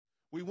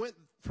we went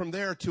from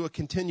there to a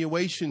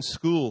continuation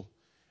school.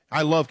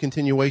 I love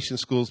continuation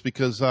schools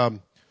because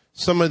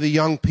some of the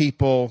young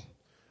people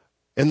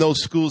in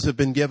those schools have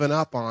been given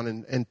up on,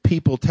 and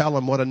people tell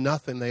them what a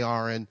nothing they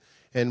are. And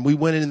we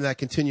went into that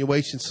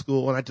continuation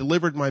school, and I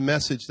delivered my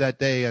message that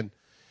day, and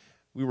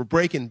we were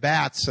breaking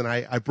bats, and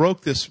I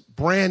broke this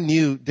brand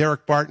new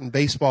Derek Barton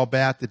baseball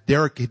bat that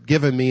Derek had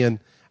given me, and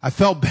I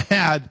felt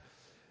bad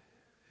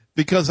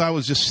because I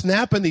was just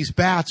snapping these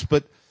bats,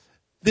 but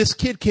this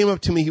kid came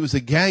up to me. He was a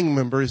gang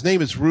member. His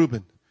name is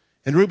Reuben.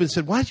 And Reuben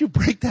said, "Why'd you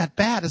break that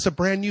bat? It's a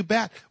brand new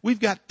bat. We've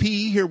got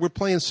PE here. We're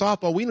playing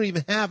softball. We don't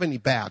even have any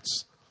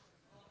bats."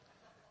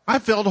 I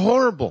felt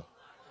horrible.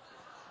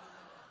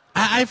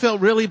 I felt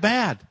really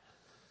bad.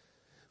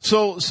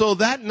 So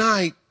that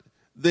night,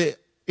 the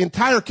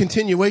entire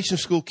continuation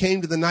school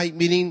came to the night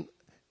meeting.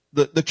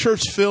 The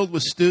church filled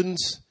with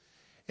students.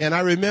 And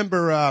I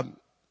remember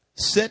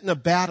setting a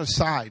bat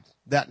aside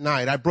that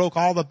night. I broke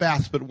all the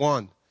bats but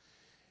one.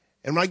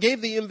 And when I gave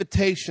the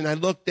invitation, I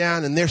looked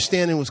down, and there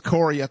standing was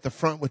Corey at the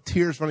front with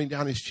tears running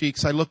down his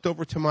cheeks. I looked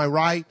over to my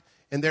right,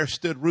 and there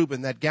stood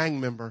Reuben, that gang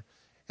member.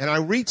 And I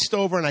reached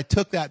over, and I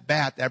took that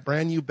bat, that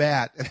brand new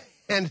bat, and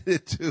I handed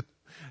it to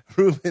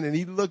Reuben. And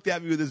he looked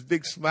at me with this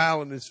big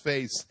smile on his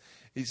face.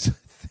 He said,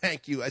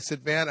 "Thank you." I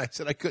said, "Man," I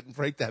said, "I couldn't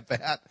break that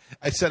bat."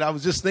 I said, "I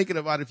was just thinking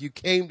about if you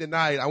came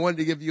tonight, I wanted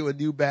to give you a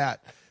new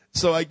bat."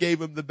 So I gave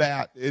him the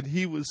bat, and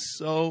he was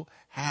so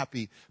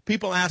happy.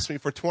 People ask me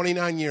for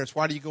 29 years,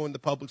 "Why do you go into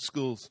public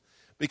schools?"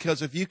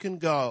 Because if you can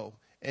go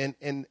and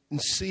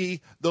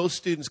see those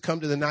students come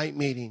to the night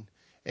meeting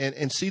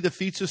and see the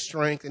feats of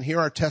strength and hear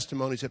our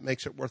testimonies, it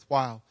makes it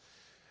worthwhile.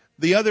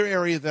 The other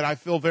area that I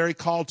feel very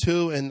called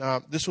to, and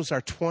this was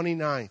our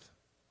 29th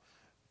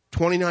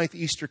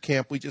Easter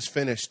camp we just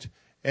finished.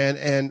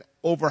 And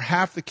over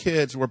half the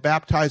kids were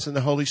baptized in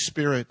the Holy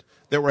Spirit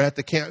that were at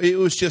the camp. It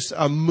was just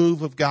a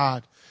move of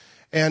God.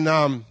 And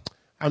I'm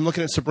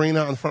looking at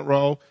Sabrina on the front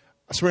row.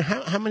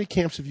 Sabrina, how many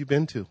camps have you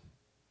been to?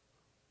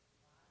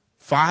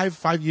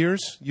 5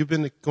 years you've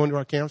been going to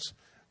our camps?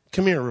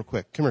 Come here real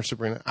quick. Come here,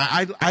 Sabrina.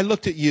 I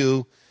looked at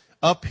you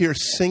up here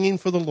singing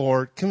for the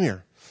Lord. Come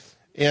here.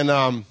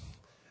 And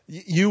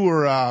you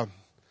were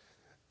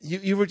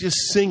just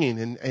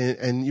singing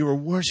and you were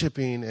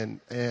worshiping.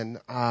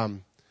 And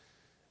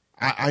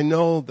I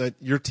know that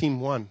your team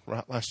won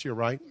last year,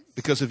 right?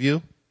 Because of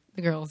you?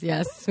 The girls,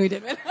 yes, we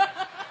did.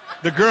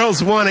 The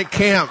girls won at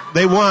camp.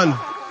 They won.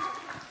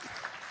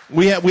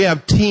 We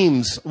have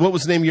teams. What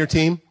was the name of your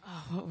team?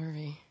 Oh, what were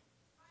we?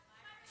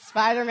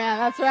 Spider-Man,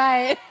 that's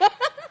right.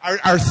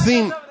 Our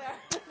theme.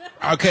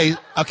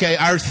 Okay.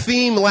 Our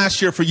theme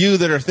last year, for you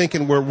that are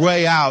thinking we're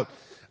way out,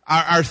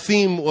 our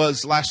theme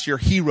was last year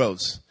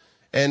heroes.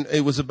 And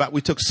it was about,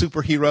 we took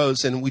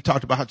superheroes and we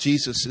talked about how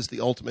Jesus is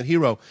the ultimate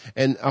hero.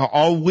 And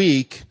all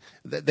week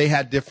they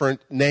had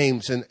different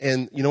names.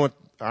 And you know what?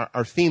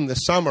 Our theme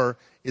this summer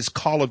is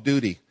Call of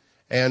Duty.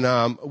 And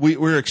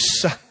we're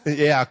excited.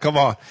 Yeah, come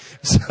on.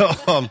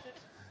 So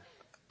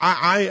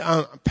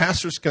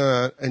pastor's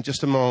going to, in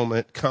just a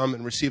moment, come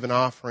and receive an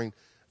offering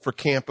for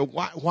camp. But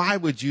why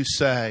would you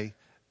say,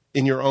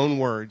 in your own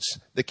words,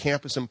 the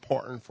camp is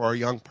important for a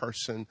young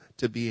person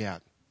to be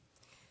at?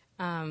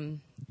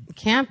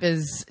 Camp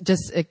is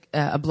just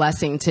a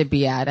blessing to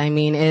be at. I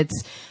mean,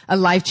 it's a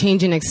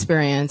life-changing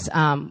experience.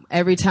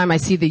 Every time I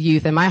see the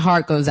youth, and my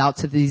heart goes out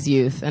to these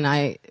youth,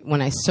 and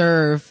when I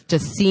serve,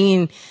 just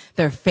seeing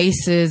their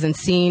faces and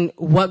seeing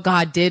what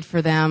God did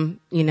for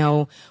them, you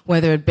know,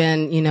 whether it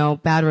been, you know,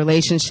 bad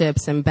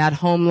relationships and bad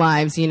home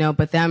lives, you know,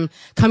 but them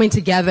coming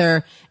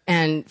together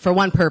and for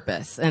one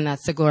purpose, and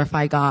that's to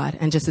glorify God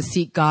and just to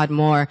seek God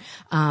more.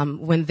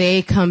 When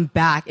they come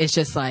back, it's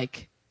just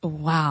like,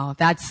 wow,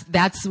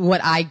 that's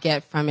what I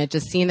get from it.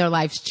 Just seeing their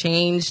lives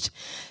changed,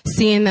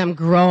 seeing them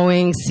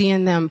growing,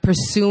 seeing them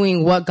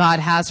pursuing what God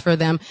has for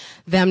them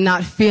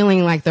not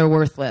feeling like they're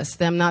worthless,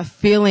 them not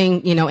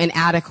feeling, you know,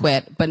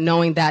 inadequate, but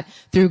knowing that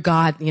through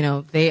God, you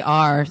know, they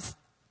are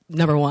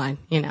number one,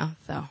 you know,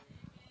 so.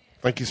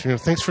 Thank you, Serena.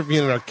 Thanks for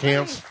being at our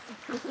camps.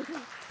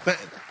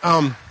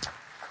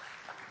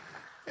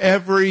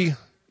 Every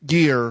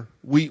year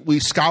we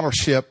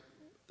scholarship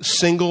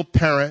single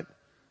parent,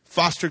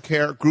 foster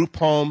care, group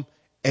home,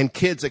 and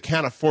kids that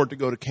can't afford to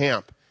go to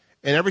camp.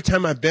 And every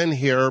time I've been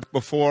here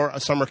before a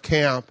summer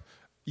camp,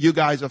 you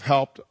guys have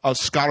helped us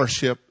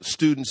scholarship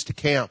students to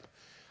camp.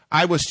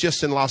 I was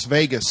just in Las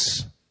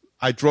Vegas.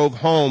 I drove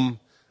home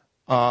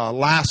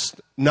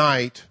last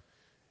night,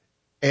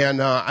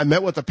 and I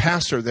met with the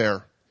pastor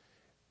there.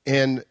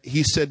 And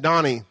he said,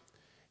 "Donnie,"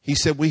 he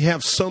said, "we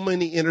have so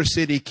many inner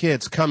city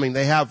kids coming.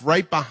 They have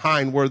right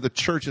behind where the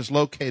church is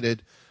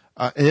located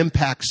an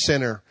impact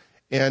center.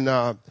 And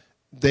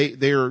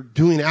they're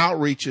doing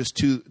outreaches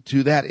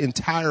to that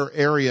entire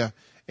area,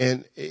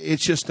 and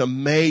it's just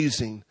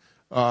amazing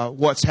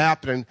what's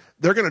happening.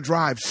 They're going to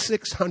drive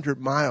 600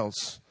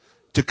 miles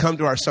to come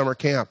to our summer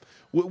camp.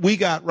 We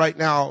got right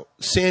now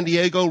San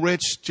Diego,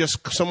 Rich, just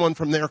someone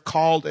from there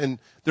called, and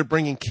they're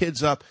bringing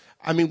kids up.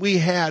 I mean, we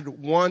had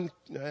one,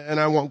 and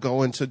I won't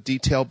go into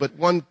detail, but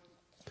one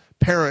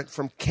parent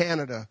from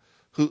Canada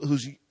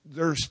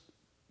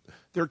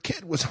their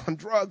kid was on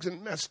drugs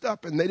and messed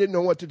up, and they didn't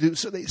know what to do.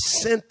 So they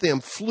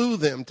flew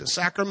them to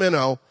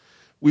Sacramento.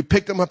 We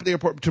picked them up at the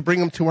airport to bring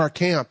them to our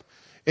camp.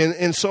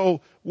 And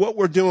so what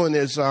we're doing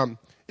is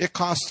it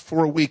costs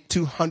for a week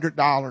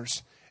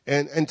 $200.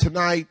 And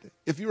tonight,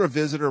 if you're a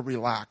visitor,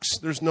 relax.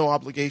 There's no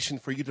obligation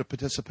for you to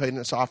participate in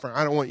this offering.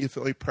 I don't want you to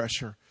feel any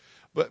pressure.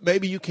 But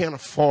maybe you can't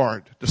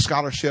afford the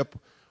scholarship,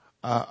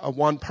 a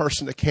one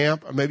person to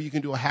camp, or maybe you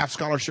can do a half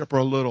scholarship or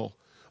a little.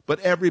 But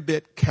every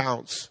bit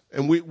counts.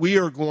 And we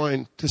are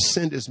going to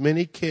send as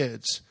many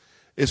kids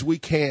as we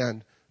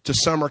can to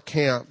summer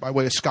camp by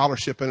way of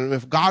scholarship. And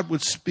if God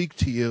would speak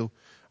to you,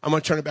 I'm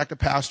going to turn it back to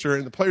Pastor,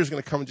 and the player's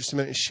going to come in just a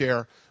minute and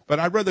share. But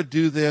I'd rather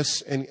do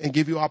this and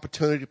give you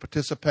opportunity to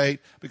participate,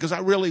 because I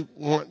really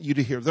want you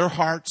to hear their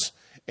hearts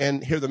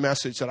and hear the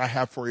message that I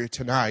have for you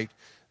tonight.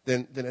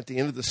 Then at the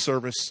end of the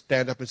service,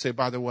 stand up and say,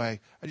 by the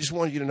way, I just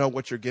want you to know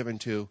what you're given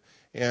to.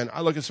 And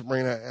I look at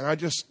Sabrina, and I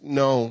just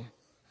know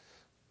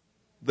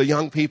the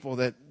young people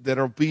that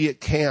will be at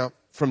camp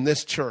from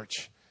this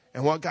church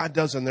and what God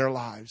does in their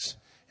lives.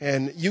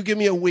 And you give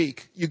me a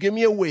week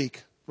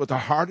with the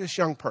hardest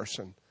young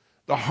person,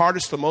 the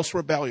hardest, the most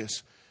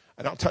rebellious.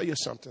 And I'll tell you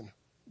something.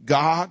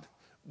 God,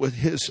 with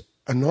his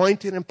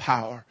anointing and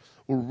power,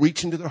 will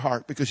reach into their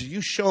heart, because if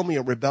you show me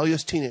a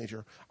rebellious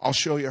teenager, I'll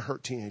show you a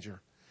hurt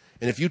teenager.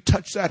 And if you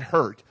touch that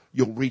hurt,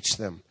 you'll reach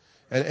them.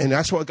 And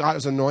that's what God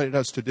has anointed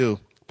us to do.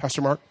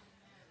 Pastor Mark?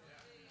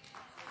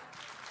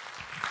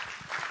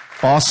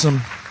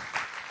 Awesome.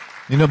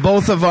 You know,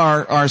 both of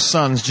our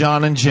sons,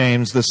 John and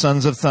James, the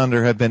Sons of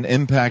Thunder, have been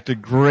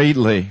impacted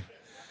greatly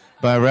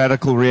by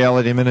Radical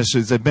Reality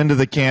Ministries. They've been to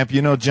the camp.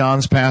 You know,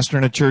 John's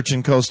pastoring a church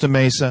in Costa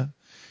Mesa.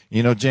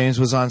 You know, James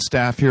was on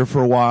staff here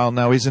for a while.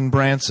 Now he's in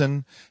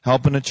Branson,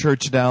 helping a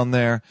church down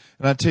there.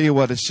 And I tell you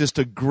what, it's just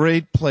a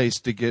great place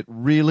to get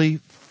really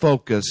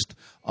focused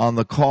on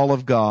the call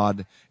of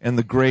God and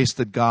the grace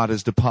that God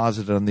has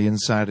deposited on the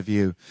inside of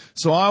you.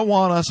 So I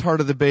want us,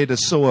 Heart of the Bay, to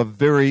sow a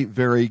very,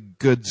 very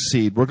good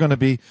seed. We're going to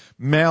be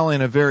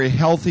mailing a very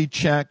healthy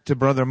check to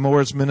Brother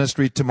Moore's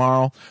ministry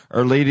tomorrow.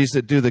 Our ladies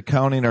that do the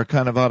counting are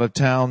kind of out of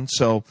town,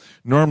 so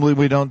normally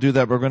we don't do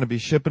that. We're going to be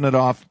shipping it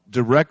off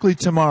directly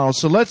tomorrow.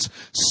 So let's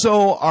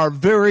sow our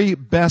very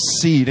best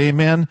seed,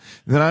 amen?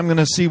 Then I'm going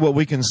to see what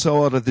we can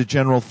sow out of the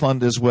general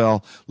fund as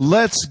well.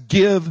 Let's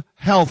give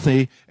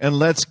healthy and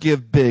let's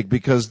give big,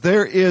 because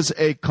there is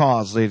a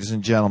cause, ladies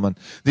and gentlemen.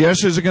 The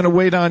ushers are going to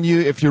wait on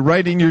you. If you're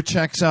writing your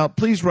checks out,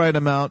 please write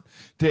them out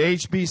to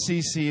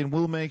HBCC, and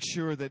we'll make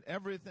sure that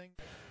everything...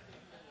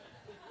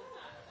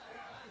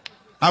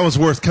 I was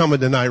worth coming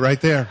tonight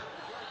right there.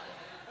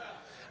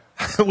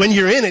 When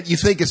you're in it, you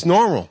think it's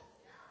normal.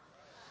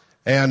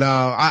 And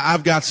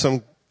I've got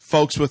some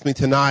folks with me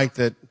tonight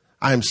that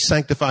I am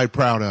sanctified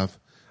proud of.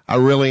 I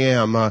really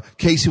am.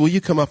 Casey, will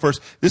you come up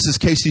first? This is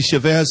Casey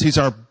Chavez. He's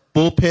our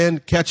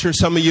bullpen catcher.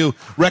 Some of you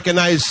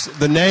recognize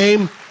the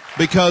name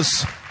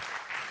because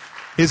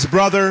his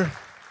brother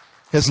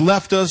has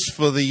left us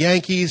for the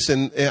Yankees,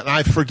 and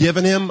I've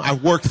forgiven him.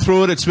 I've worked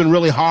through it. It's been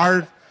really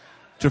hard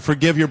to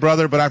forgive your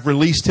brother, but I've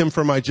released him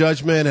from my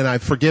judgment, and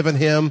I've forgiven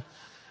him.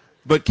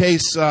 But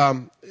Case,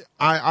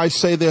 I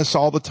say this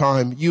all the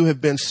time. You have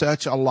been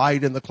such a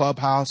light in the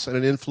clubhouse and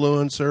an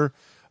influencer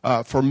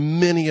for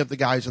many of the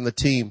guys on the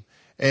team.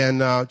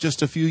 And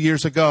just a few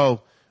years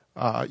ago,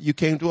 you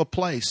came to a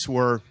place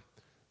where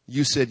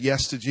you said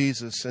yes to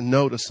Jesus and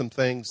no to some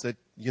things that,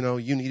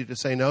 you needed to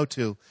say no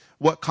to.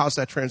 What caused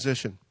that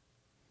transition?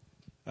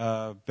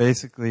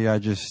 Basically, I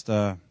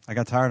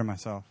got tired of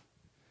myself.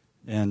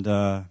 And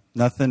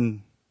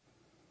nothing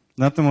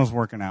was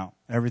working out.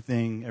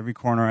 Every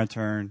corner I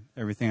turned,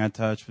 everything I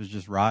touched was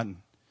just rotten.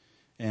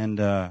 And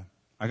I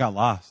got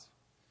lost.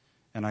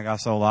 And I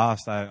got so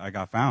lost, I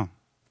got found.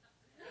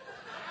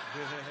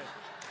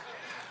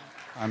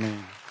 I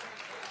mean,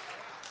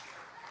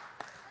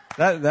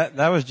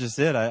 that was just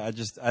it. I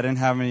didn't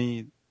have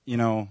any,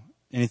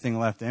 anything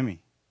left in me.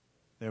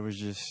 There was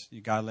just,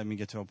 God let me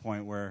get to a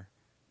point where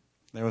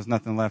there was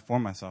nothing left for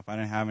myself. I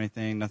didn't have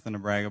anything, nothing to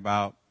brag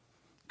about.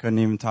 Couldn't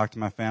even talk to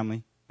my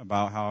family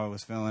about how I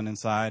was feeling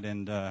inside.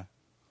 And I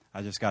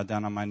just got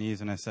down on my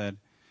knees and I said,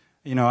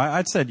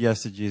 I'd said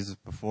yes to Jesus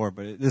before,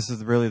 but this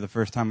is really the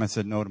first time I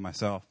said no to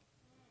myself.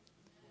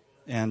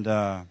 And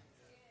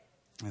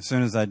as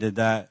soon as I did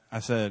that,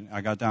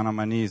 I got down on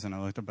my knees and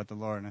I looked up at the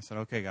Lord and I said,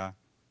 okay, God,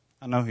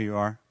 I know who you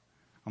are.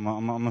 I'm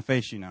going to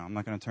face you now. I'm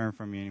not going to turn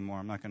from you anymore.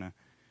 I'm not going to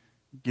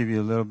give you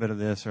a little bit of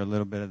this or a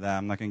little bit of that.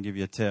 I'm not going to give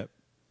you a tip.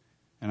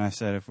 And I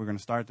said, if we're going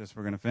to start this,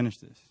 we're going to finish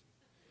this.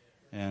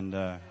 And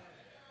then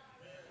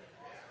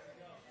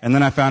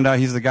I found out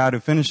he's the God who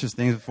finishes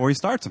things before he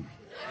starts them.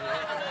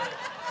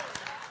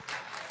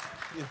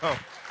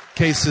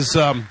 Cases,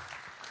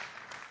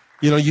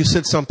 you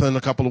said something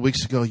a couple of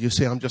weeks ago. You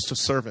say, I'm just a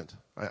servant.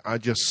 I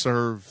just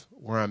serve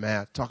where I'm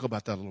at. Talk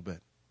about that a little bit.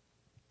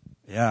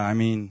 Yeah, I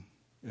mean,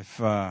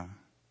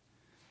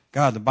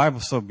 God, the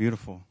Bible's so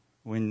beautiful.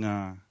 When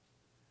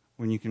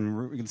you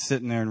can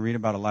sit in there and read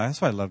about a life.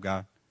 That's why I love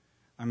God.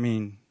 I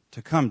mean,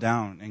 to come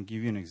down and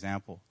give you an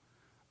example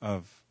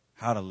of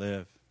how to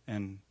live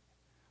and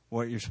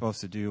what you're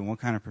supposed to do and what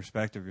kind of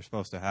perspective you're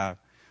supposed to have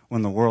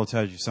when the world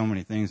tells you so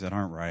many things that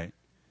aren't right,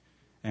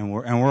 and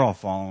we're all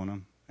following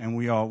them, and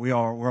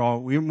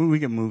we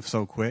get moved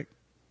so quick,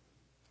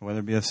 whether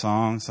it be a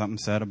song, something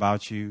said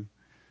about you,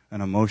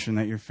 an emotion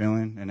that you're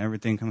feeling, and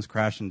everything comes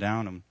crashing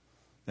down. And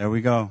there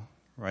we go,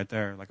 right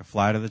there, like a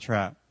fly to the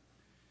trap.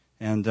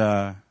 And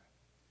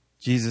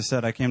Jesus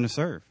said, "I came to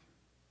serve."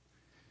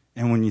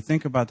 And when you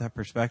think about that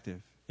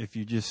perspective, if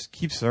you just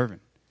keep serving,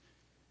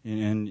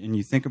 and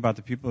you think about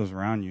the people who's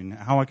around you and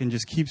how I can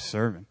just keep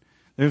serving,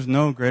 there's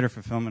no greater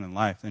fulfillment in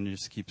life than to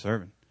just keep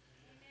serving.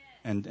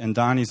 And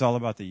Donnie's all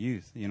about the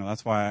youth. You know,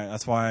 that's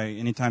why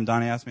anytime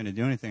Donnie asks me to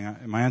do anything,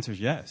 my answer is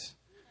yes,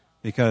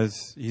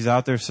 because he's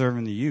out there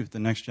serving the youth, the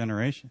next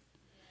generation.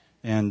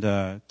 And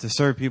to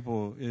serve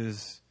people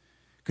is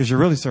because you're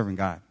really serving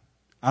God.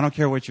 I don't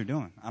care what you're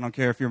doing. I don't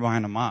care if you're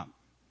behind a mop.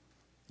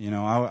 You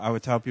know, I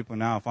would tell people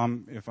now, if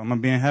I'm gonna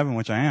be in heaven,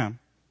 which I am,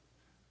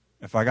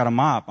 if I got a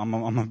mop, I'm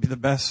gonna be the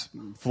best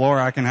floor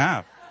I can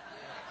have.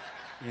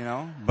 You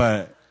know,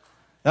 but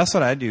that's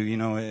what I do. You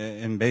know,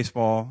 in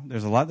baseball,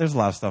 there's a lot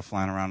of stuff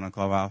flying around in the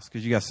clubhouse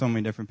because you got so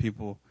many different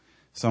people,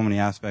 so many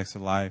aspects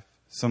of life,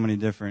 so many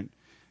different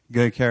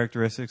good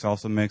characteristics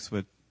also mixed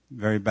with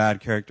very bad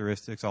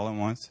characteristics all at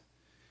once,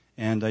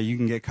 and you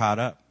can get caught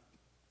up.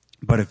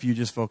 But if you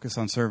just focus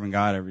on serving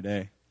God every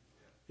day,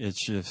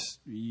 it's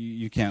just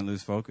you can't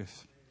lose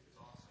focus.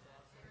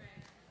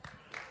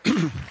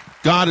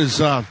 God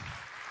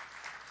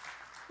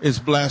is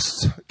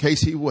blessed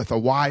Casey with a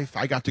wife.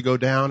 I got to go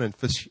down and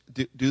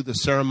do the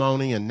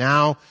ceremony, and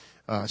now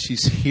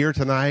she's here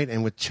tonight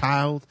and with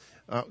child.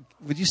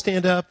 Would you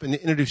stand up and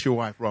introduce your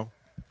wife, Ro?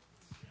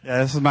 Yeah,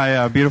 this is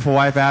my beautiful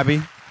wife,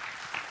 Abby.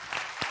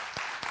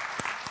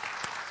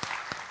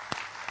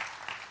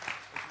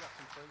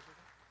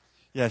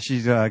 Yeah,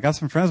 she's got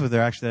some friends with her,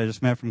 actually, I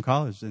just met from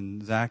college,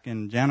 and Zach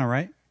and Jana,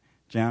 right?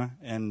 Jana.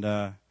 And,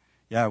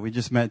 yeah, we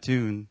just met,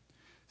 too, and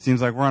it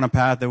seems like we're on a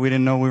path that we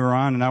didn't know we were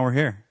on, and now we're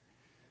here.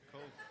 Cool.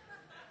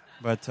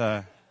 But,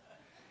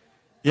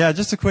 yeah,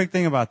 just a quick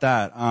thing about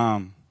that.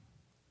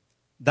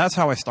 That's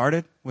how I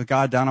started, with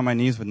God down on my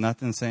knees with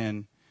nothing,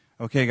 saying,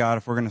 okay, God,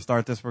 if we're going to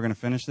start this, we're going to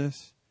finish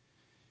this.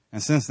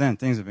 And since then,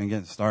 things have been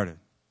getting started.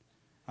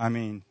 I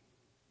mean,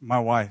 my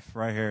wife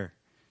right here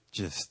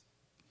just...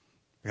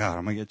 God,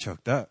 I'm going to get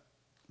choked up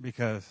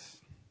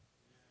because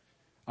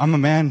I'm a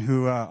man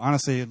who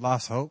honestly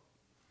lost hope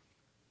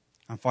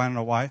on finding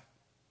a wife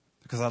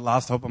because I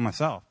lost hope on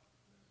myself.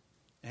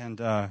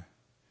 And I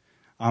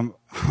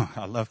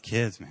love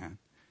kids, man.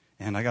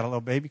 And I got a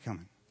little baby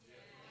coming.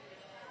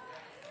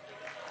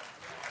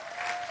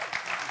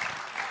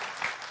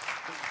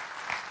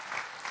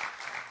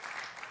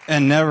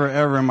 And never,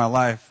 ever in my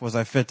life was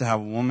I fit to have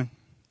a woman.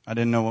 I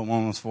didn't know what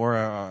woman was for,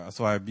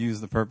 so I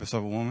abused the purpose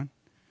of a woman.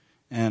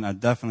 And I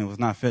definitely was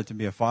not fit to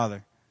be a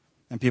father.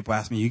 And people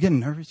ask me, you getting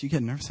nervous? You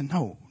getting nervous? And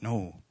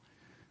no.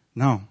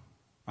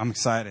 I'm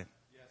excited.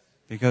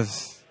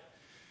 Because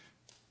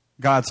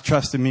God's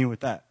trusted me with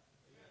that.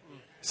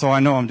 So I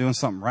know I'm doing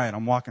something right.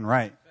 I'm walking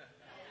right.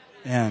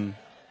 And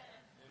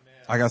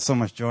I got so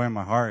much joy in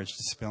my heart. It's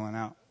just spilling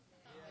out.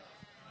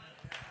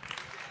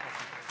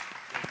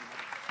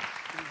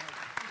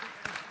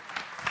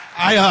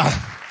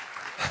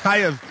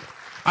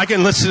 I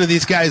can listen to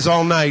these guys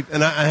all night,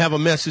 and I have a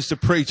message to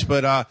preach.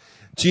 But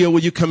Gio,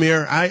 will you come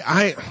here?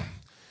 I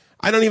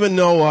don't even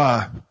know.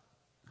 I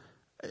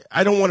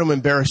don't want to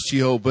embarrass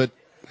Gio, but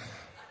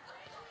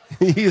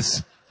he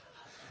is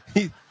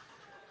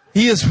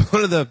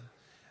one of the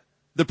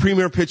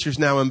premier pitchers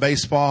now in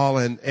baseball,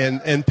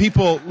 and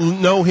people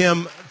know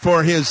him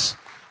for his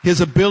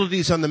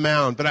abilities on the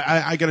mound. But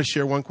I got to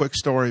share one quick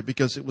story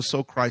because it was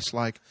so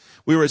Christ-like.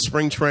 We were at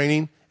spring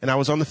training, and I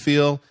was on the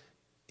field.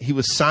 He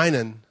was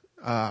signing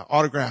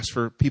autographs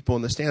for people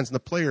in the stands, and the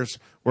players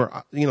were,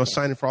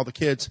 signing for all the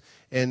kids,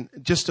 and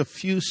just a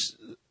few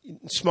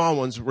small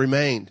ones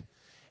remained.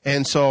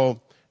 And so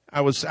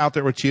I was out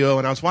there with Gio,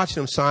 and I was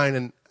watching him sign,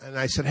 and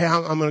I said, hey,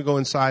 I'm going to go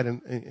inside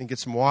and get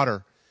some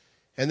water.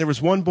 And there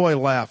was one boy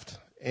left,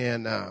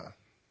 and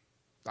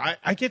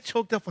I get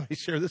choked up when I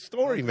share this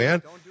story, man.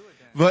 Don't do it,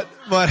 Dan.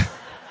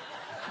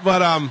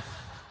 But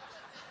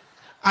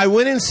I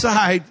went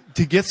inside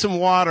to get some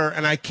water,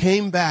 and I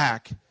came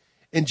back.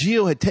 And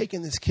Gio had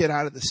taken this kid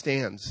out of the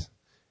stands,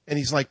 and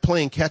he's like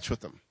playing catch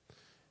with them.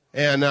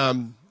 And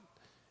I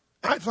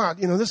thought,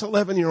 this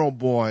 11-year-old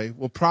boy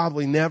will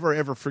probably never,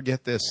 ever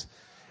forget this.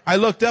 I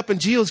looked up, and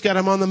Gio's got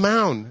him on the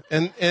mound,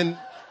 and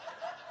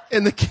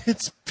the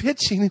kid's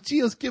pitching, and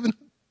Gio's giving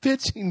him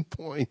pitching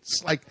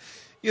points. Like,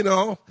 years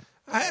old,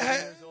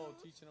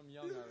 teaching him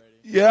young already.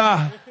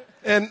 Yeah.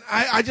 And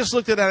I just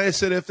looked at that, and I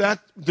said,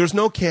 there's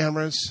no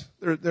cameras,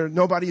 there's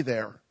nobody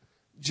there,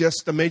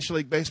 just a Major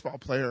League Baseball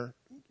player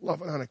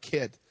loving on a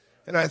kid.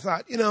 And I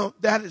thought,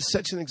 that is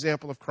such an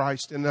example of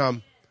Christ. And, I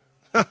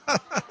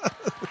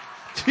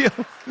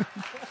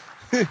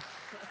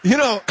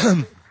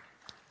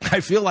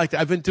feel like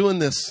I've been doing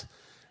this,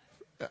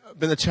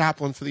 been a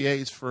chaplain for the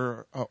A's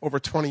for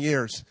over 20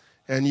 years.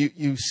 And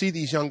you see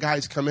these young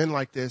guys come in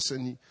like this,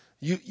 and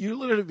you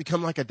literally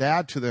become like a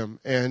dad to them,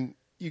 and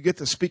you get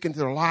to speak into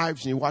their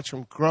lives, and you watch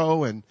them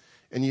grow, and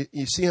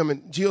you see them.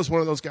 And Gio's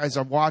one of those guys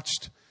I've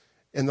watched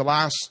in the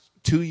last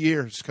 2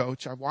 years,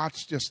 Coach. I've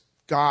watched just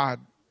God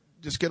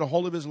just get a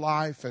hold of his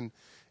life and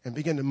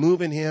begin to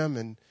move in him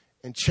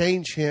and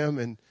change him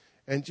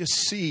and just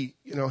see,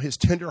 his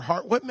tender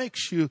heart. What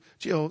makes you,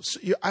 Gio,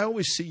 I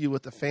always see you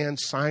with the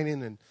fans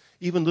signing, and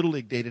even Little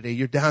League Day today,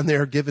 you're down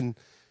there giving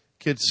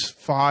kids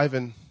 5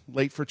 and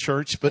late for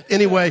church. But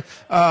anyway,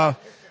 I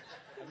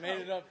made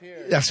it up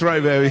here. That's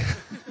right, baby.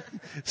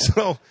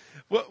 So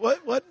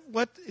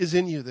what is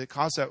in you that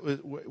caused that?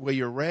 Where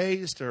you're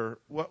raised, or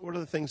what are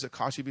the things that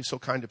cause you to be so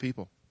kind to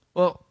people?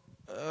 Well,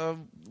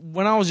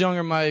 when I was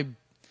younger, it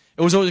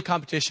was always a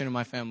competition in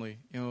my family.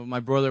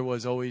 My brother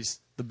was always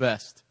the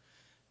best.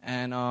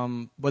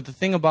 And but the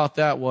thing about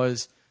that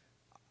was,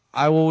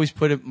 I always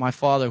put it my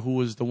father, who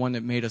was the one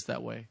that made us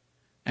that way.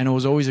 And it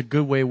was always a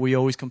good way. We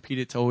always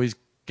competed to always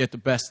get the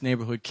best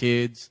neighborhood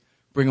kids,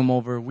 bring them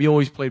over. We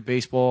always played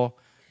baseball,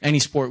 any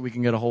sport we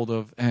can get a hold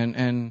of.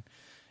 And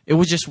it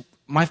was just,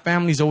 my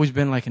family's always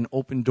been like an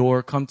open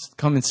door. Come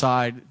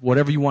inside,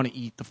 whatever you want to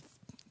eat.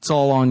 It's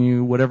all on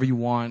you, whatever you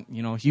want.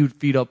 He would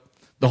feed up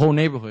the whole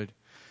neighborhood.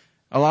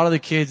 A lot of the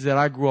kids that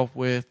I grew up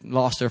with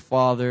lost their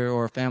father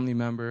or a family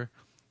member.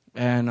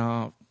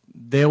 And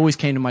they always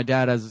came to my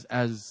dad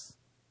as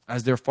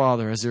their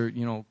father, as their,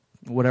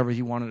 whatever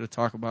he wanted to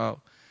talk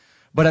about.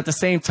 But at the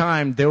same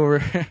time, they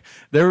were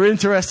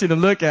interesting to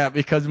look at,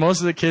 because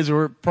most of the kids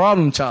were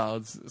problem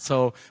childs.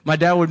 So my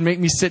dad would make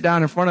me sit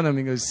down in front of them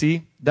and go,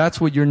 "See, that's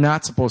what you're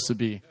not supposed to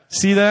be.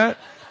 See that?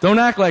 Don't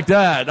act like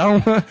that."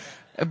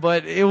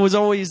 But it was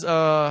always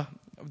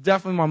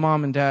definitely my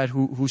mom and dad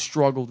who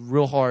struggled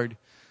real hard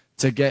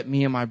to get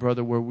me and my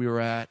brother where we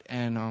were at.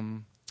 And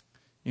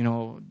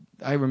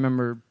I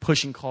remember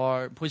pushing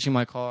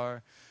my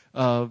car.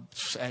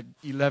 At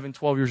 11,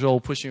 12 years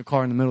old, pushing a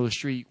car in the middle of the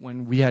street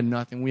when we had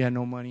nothing, we had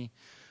no money.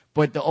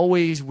 But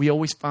we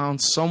always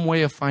found some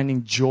way of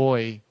finding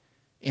joy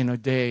in a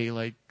day.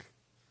 Like,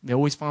 they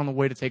always found a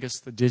way to take us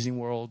to Disney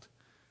World,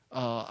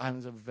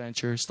 Islands of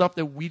Adventure, stuff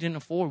that we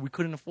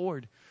couldn't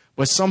afford.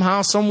 But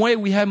somehow, some way,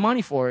 we had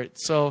money for it.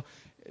 So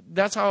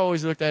that's how I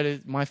always looked at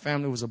it. My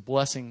family was a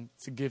blessing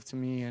to give to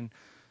me. And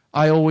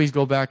I always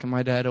go back, and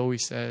my dad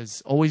always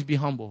says, always be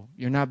humble.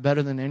 You're not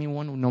better than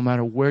anyone, no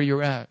matter where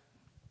you're at.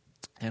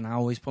 And I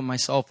always put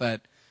myself at,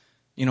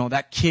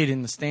 that kid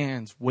in the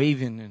stands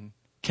waving and,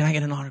 "Can I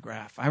get an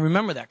autograph?" I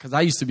remember that because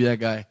I used to be that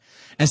guy.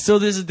 And still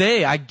this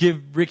day, I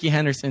give Ricky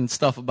Henderson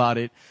stuff about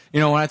it.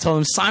 When I told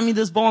him, "Sign me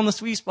this ball in the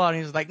sweet spot."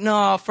 And he was like,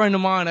 "No, a friend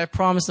of mine, I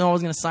promised him I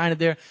was going to sign it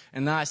there."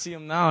 And now I see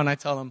him now, and I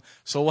tell him,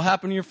 "So what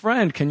happened to your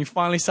friend? Can you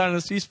finally sign in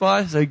the sweet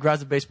spot?" So he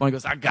grabs the baseball and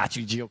goes, "I got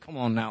you, Gio. Come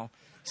on now.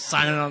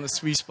 Sign it on the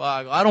sweet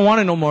spot." I go, "I don't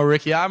want it no more,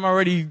 Ricky. I'm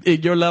already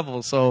at your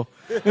level, so."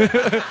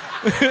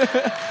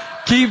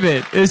 Keep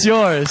it. It's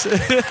yours.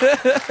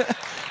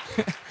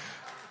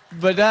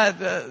 But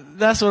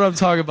that's what I'm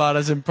talking about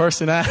as in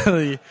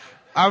personality.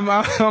 I'm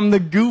the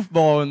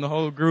goofball in the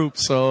whole group.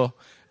 So,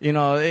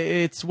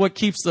 it's what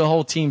keeps the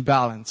whole team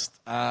balanced.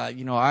 I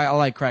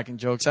like cracking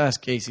jokes.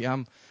 Ask Casey.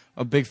 I'm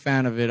a big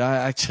fan of it.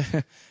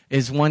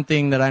 It's one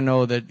thing that I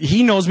know that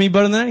he knows me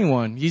better than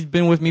anyone. He's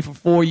been with me for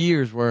 4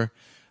 years, where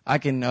I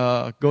can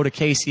go to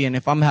Casey, and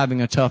if I'm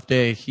having a tough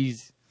day,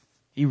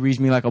 he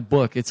reads me like a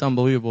book. It's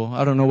unbelievable.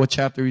 I don't know what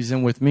chapter he's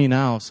in with me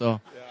now,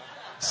 so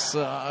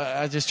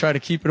I just try to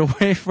keep it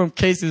away from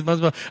Casey as much as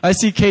possible. I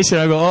see Casey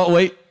and I go, "Oh,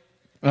 wait.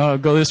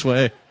 Go this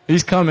way.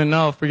 He's coming.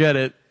 No, forget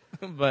it."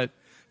 But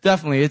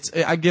definitely,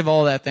 I give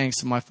all that thanks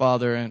to my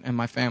father and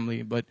my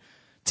family. But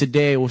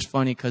today it was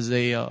funny because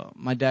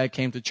my dad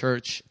came to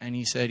church, and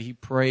he said he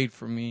prayed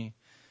for me.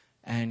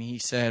 And he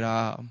said,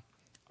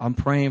 "I'm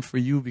praying for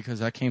you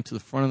because I came to the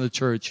front of the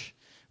church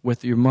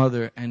with your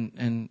mother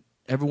and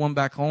everyone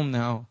back home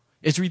now."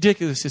 It's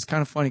ridiculous. It's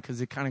kind of funny because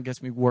it kind of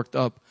gets me worked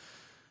up.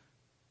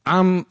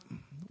 I'm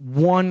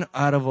one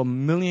out of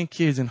 1 million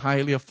kids in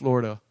Hialeah,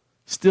 Florida,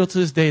 still to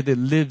this day, that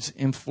lives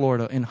in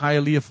Florida, in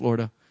Hialeah,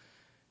 Florida,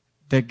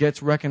 that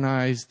gets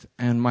recognized.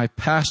 And my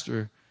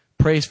pastor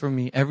prays for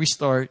me every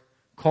start,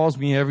 calls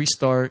me every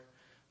start.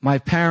 My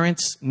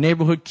parents,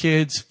 neighborhood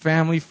kids,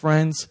 family,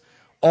 friends,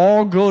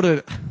 all go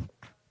to...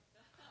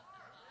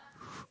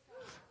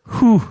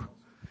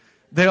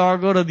 They all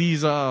go to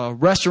these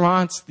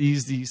restaurants,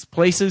 these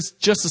places,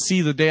 just to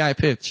see the day I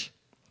pitch.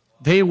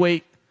 They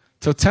wait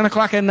till 10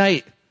 o'clock at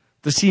night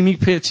to see me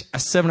pitch at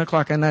 7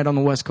 o'clock at night on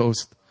the West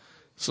Coast.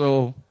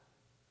 So,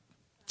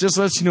 just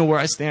lets you know where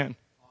I stand.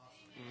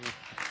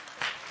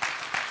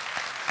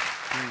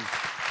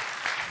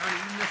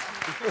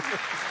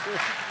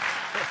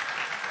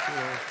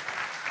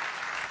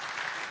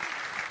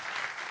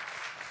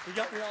 You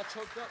got me all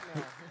choked up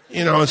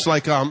now. It's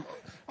like a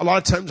lot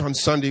of times on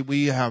Sunday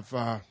we have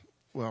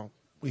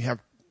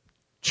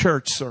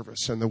church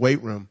service in the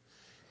weight room,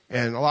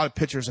 and a lot of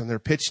pitchers on their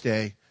pitch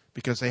day,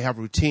 because they have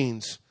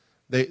routines,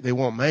 they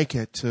won't make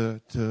it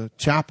to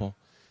chapel.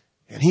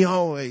 And he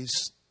always,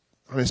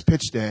 on his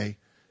pitch day,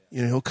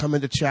 You know, he'll come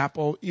into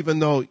chapel, even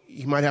though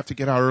he might have to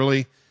get out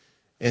early.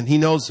 And he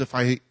knows if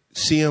I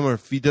see him or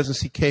if he doesn't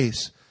see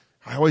Case,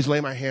 I always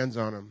lay my hands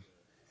on him.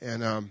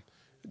 And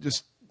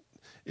just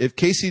if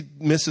Casey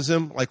misses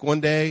him, like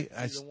one day,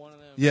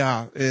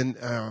 yeah, and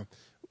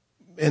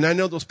I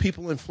know those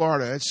people in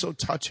Florida. It's so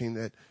touching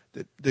that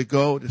they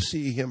go to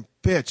see him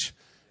pitch,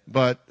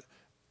 but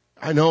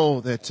I know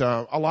that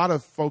a lot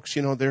of folks,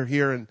 you know, they're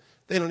here and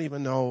they don't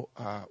even know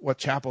what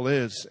chapel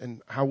is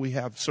and how we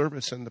have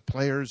service and the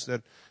players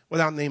that,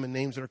 without naming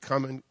names, that are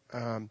coming,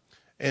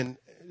 and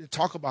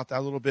talk about that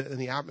a little bit in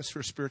the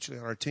atmosphere spiritually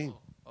on our team.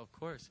 Of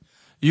course.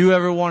 You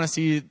ever want to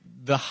see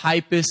the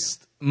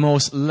hypest,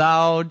 most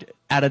loud,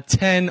 out of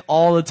 10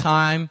 all the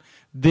time?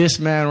 This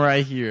man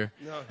right here.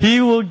 No.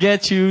 He will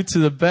get you to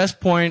the best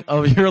point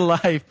of your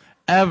life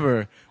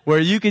ever, where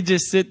you could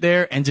just sit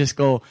there and just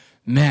go,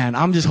 man,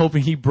 I'm just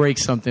hoping he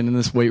breaks something in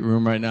this weight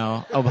room right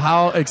now of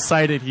how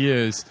excited he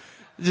is.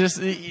 Just,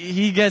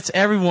 he gets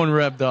everyone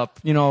revved up.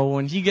 You know,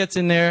 when he gets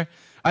in there,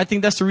 I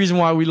think that's the reason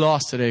why we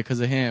lost today, because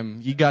of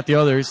him. He got the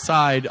other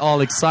side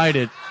all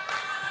excited,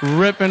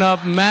 ripping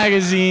up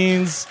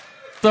magazines,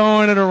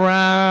 throwing it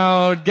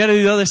around,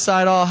 getting the other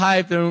side all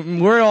hyped,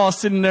 and we're all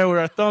sitting there with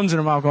our thumbs in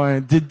our mouth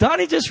going, did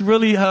Donnie just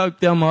really hug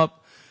them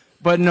up?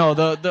 But no,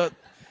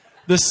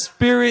 the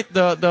spirit,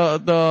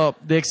 the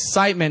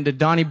excitement that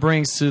Donnie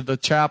brings to the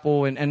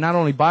chapel, and not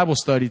only Bible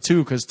study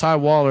too, because Ty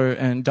Waller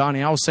and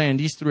Donnie, I was saying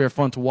these three are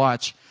fun to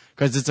watch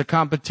because it's a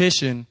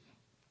competition,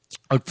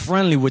 a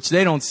friendly, which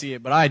they don't see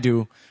it, but I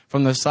do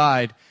from the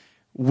side,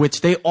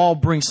 which they all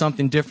bring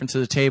something different to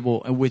the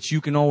table, and which you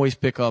can always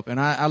pick up. And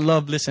I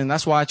love listening.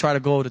 That's why I try to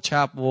go to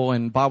chapel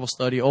and Bible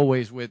study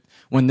always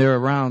when they're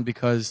around,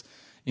 because,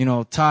 you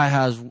know, Ty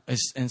has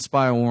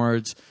inspiring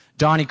words.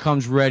 Donnie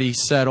comes ready,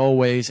 set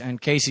always,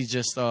 and Casey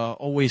just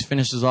always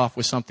finishes off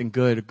with something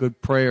good, a good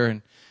prayer.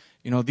 And,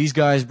 you know, these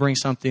guys bring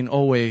something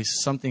always,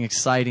 something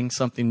exciting,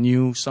 something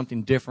new,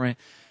 something different.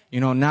 You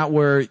know, not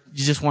where you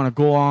just want to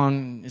go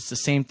on. It's the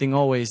same thing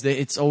always.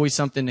 It's always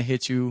something to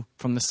hit you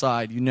from the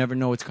side. You never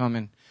know what's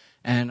coming.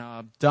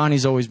 And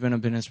Donnie's always been a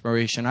big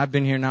inspiration. I've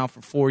been here now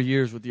for 4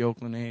 years with the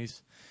Oakland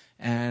A's.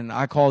 And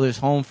I call this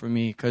home for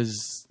me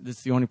because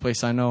it's the only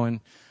place I know. And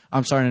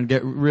I'm starting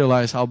to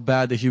realize how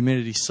bad the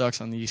humidity sucks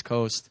on the East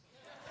Coast.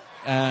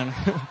 And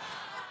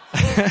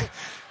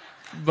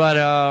but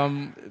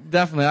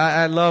definitely,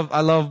 I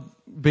love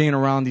being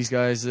around these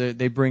guys.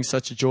 They bring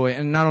such a joy.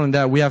 And not only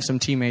that, we have some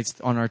teammates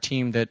on our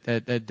team that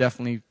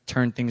definitely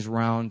turn things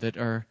around, that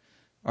are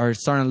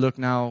starting to look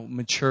now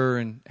mature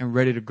and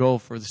ready to go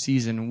for the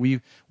season. And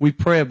we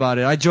pray about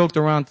it. I joked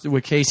around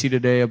with Casey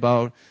today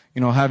about, you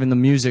know, having the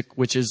music,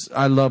 which is,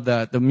 I love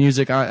that. The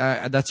music,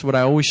 I that's what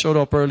I always showed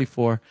up early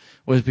for,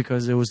 was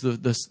because it was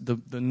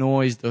the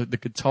noise, the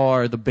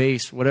guitar, the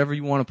bass, whatever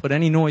you want to put,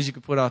 any noise you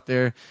could put out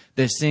there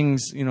that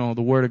sings, you know,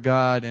 the word of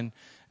God, and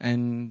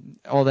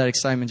all that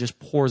excitement just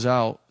pours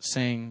out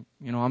saying,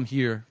 you know, I'm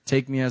here.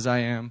 Take me as I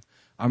am.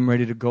 I'm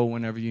ready to go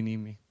whenever you need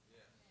me.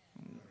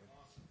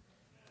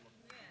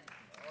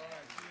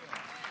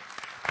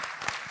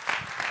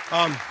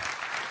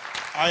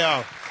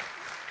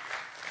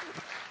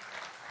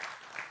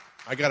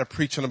 I got to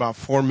preach in about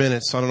 4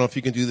 minutes, so I don't know if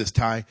you can do this,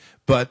 Ty.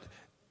 But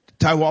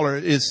Ty Waller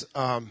is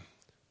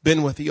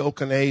been with the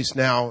Oakland A's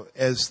now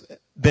as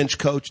bench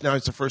coach. Now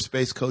he's the first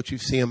base coach. You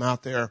see him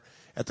out there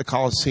at the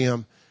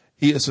Coliseum.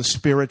 He is a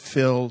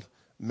spirit-filled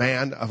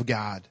man of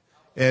God.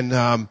 And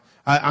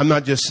I'm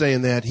not just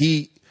saying that.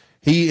 He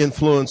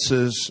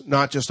influences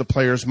not just the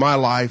players, my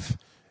life.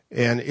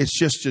 And it's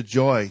just a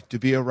joy to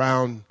be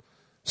around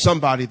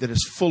somebody that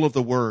is full of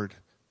the Word.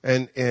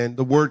 And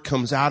the Word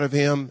comes out of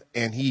him,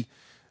 and he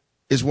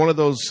is one of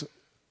those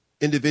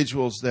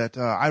individuals that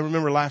I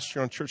remember last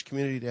year on Church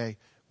Community Day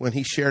when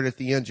he shared at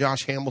the end.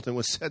 Josh Hamilton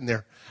was sitting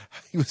there.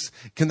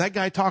 Can that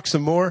guy talk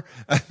some more?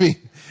 I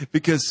mean,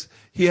 because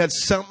he had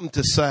something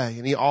to say,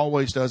 and he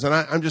always does. And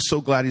I'm just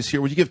so glad he's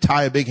here. Would you give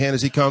Ty a big hand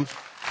as he comes?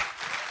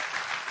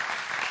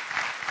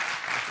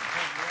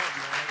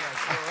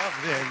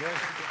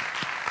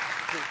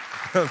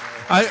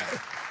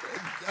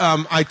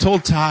 I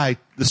told Ty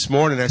this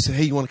morning, I said,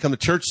 hey, you want to come to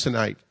church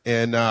tonight?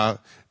 And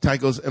Ty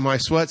goes, in my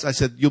sweats? I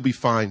said, you'll be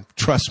fine.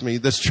 Trust me,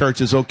 this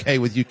church is okay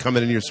with you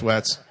coming in your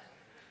sweats.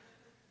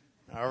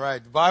 All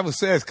right. The Bible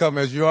says come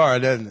as you are,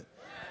 doesn't it?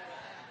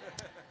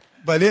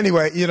 But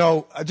anyway, you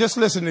know, just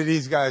listen to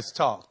these guys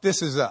talk.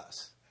 This is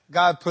us.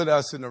 God put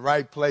us in the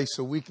right place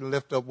so we can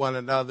lift up one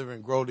another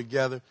and grow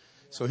together.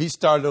 So he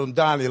started on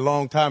Donnie a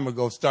long time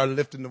ago, started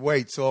lifting the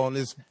weight. So on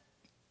his,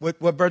 what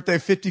birthday,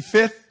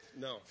 55th?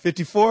 No.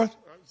 54th?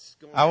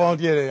 I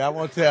won't get it. I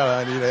won't tell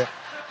honey that.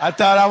 I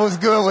thought I was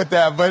good with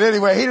that. But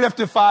anyway, he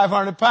lifted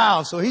 500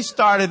 pounds. So he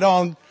started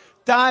on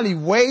Donnie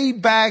way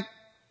back,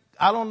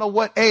 I don't know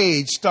what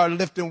age, started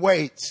lifting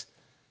weights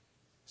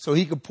so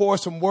he could pour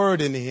some word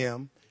into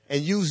him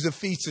and use the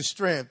feats of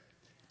strength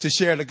to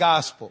share the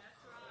gospel.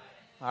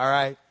 All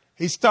right.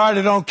 He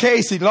started on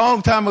Casey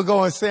long time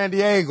ago in San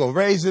Diego,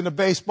 raised in a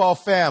baseball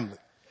family.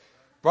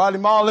 Brought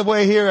him all the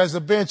way here as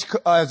a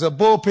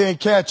bullpen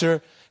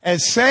catcher and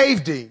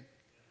saved him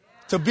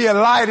to be a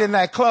light in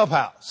that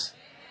clubhouse.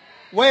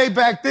 Way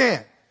back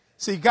then.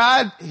 See,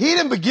 God, he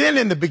didn't begin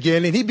in the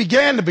beginning. He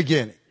began the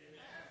beginning.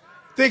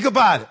 Think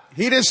about it.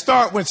 He didn't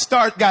start when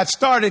start got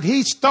started.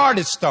 He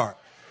started start.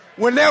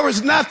 When there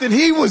was nothing,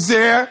 he was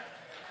there.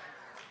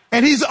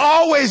 And he's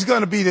always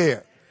going to be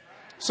there.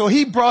 So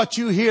he brought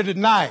you here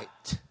tonight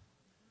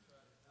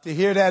to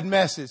hear that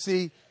message.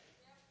 See,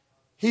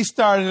 he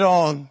started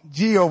on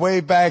Geo way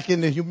back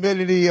in the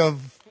humidity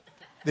of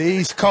the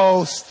East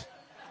Coast,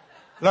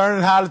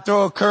 learning how to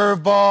throw a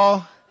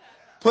curveball,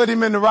 put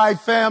him in the right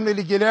family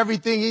to get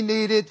everything he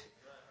needed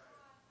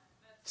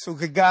so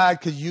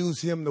God could use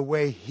him the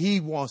way he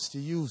wants to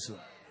use him.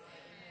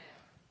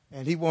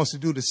 And he wants to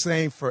do the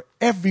same for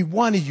every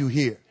one of you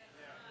here.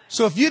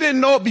 So if you didn't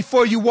know it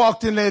before you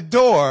walked in that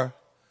door,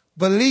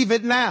 believe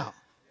it now.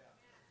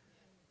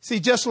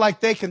 See, just like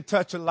they can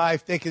touch a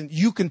life,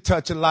 you can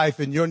touch a life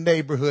in your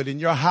neighborhood, in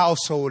your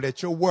household,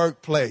 at your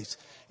workplace,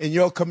 in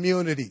your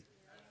community.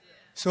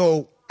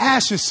 So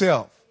ask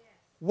yourself,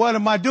 what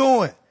am I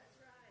doing?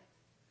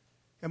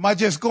 Am I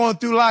just going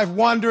through life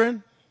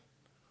wondering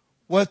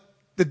what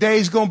the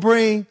day's going to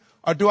bring?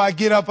 Or do I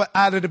get up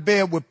out of the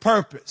bed with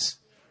purpose,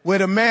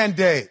 with a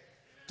mandate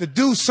to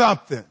do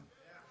something?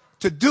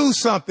 To do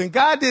something.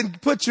 God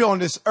didn't put you on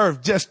this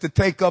earth just to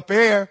take up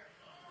air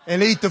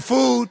and eat the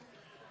food.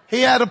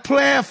 He had a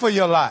plan for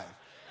your life.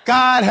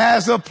 God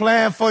has a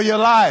plan for your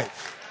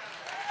life.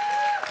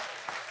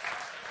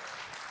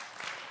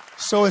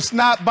 So it's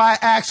not by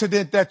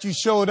accident that you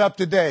showed up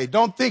today.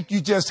 Don't think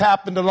you just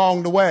happened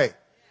along the way.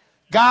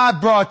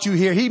 God brought you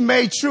here. He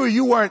made sure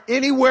you weren't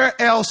anywhere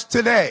else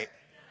today.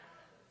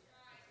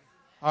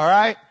 All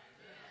right?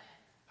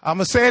 I'm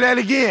going to say that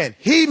again.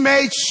 He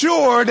made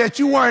sure that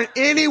you weren't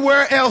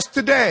anywhere else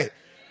today.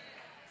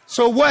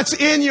 So what's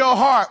in your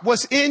heart?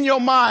 What's in your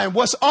mind?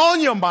 What's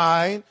on your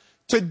mind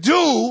to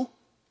do?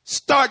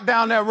 Start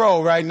down that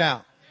road right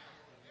now.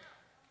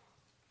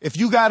 If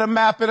you got to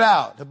map it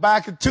out, the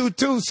back of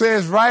 2:2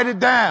 says write it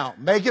down.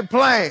 Make it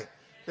plain.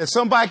 That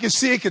somebody can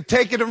see it, can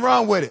take it and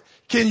run with it.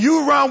 Can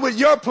you run with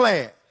your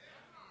plan?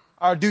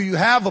 Or do you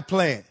have a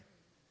plan?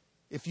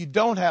 If you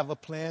don't have a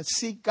plan,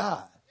 seek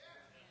God.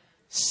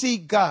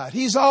 Seek God.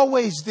 He's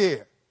always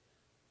there.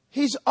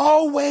 He's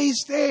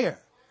always there.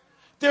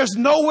 There's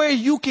nowhere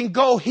you can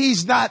go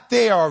he's not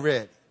there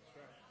already.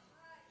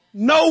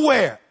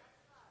 Nowhere.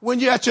 When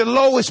you're at your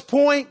lowest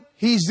point,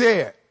 he's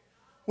there.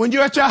 When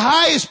you're at your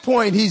highest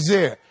point, he's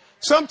there.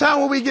 Sometimes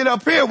when we get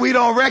up here, we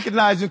don't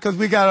recognize him because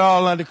we got it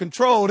all under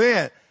control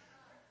then.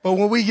 But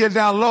when we get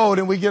down low,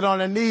 then we get on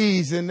our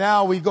knees and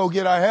now we go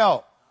get our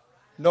help.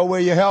 Know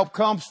where your help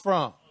comes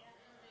from.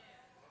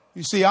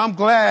 You see, I'm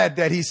glad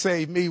that he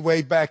saved me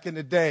way back in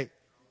the day.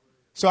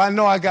 So I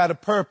know I got a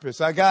purpose.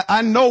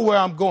 I know where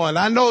I'm going.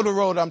 I know the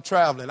road I'm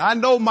traveling. I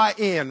know my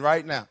end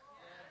right now.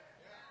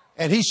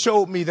 And he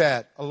showed me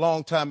that a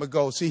long time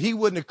ago. See, he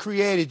wouldn't have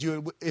created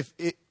you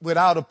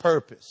without a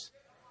purpose.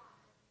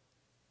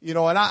 You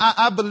know, and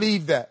I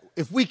believe that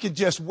if we could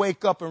just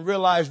wake up and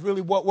realize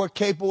really what we're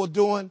capable of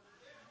doing,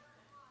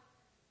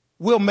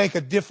 we'll make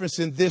a difference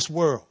in this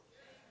world.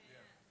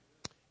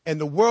 And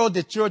the world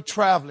that you're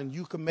traveling,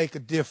 you can make a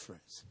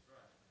difference.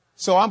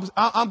 So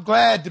I'm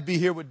glad to be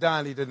here with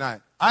Donnie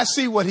tonight. I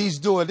see what he's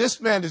doing. This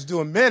man is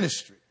doing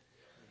ministry.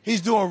 He's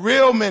doing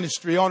real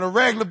ministry on a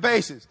regular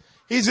basis.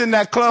 He's in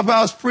that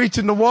clubhouse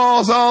preaching the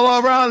walls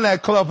all around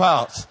that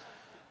clubhouse.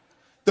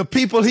 The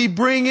people he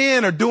bring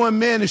in are doing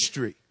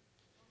ministry.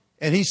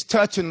 And he's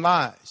touching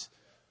lives.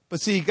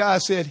 But see,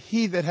 God said,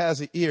 he that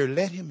has an ear,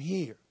 let him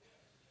hear.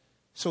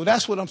 So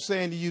that's what I'm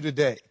saying to you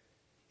today.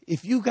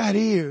 If you got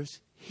ears,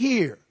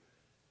 hear.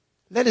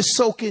 Let it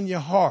soak in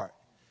your heart.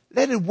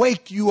 Let it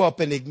wake you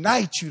up and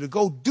ignite you to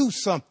go do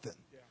something.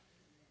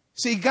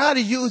 See, God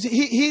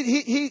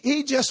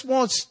he just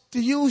wants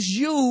to use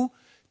you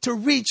to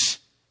reach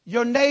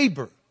your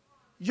neighbor,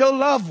 your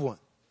loved one.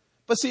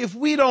 But see, if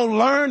we don't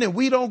learn and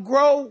we don't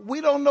grow,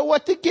 we don't know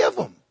what to give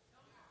them.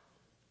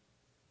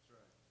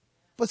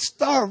 But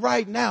start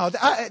right now.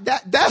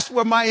 That's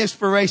where my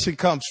inspiration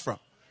comes from.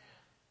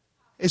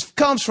 It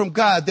comes from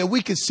God that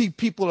we can see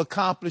people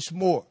accomplish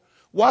more.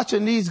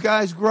 Watching these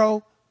guys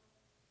grow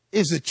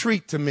is a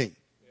treat to me.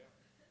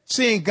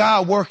 Seeing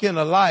God work in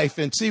a life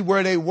and see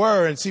where they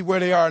were and see where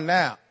they are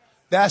now.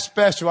 That's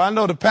special. I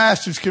know the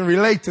pastors can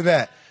relate to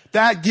that.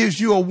 That gives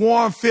you a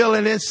warm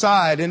feeling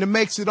inside and it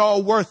makes it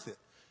all worth it.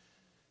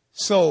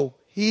 So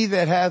he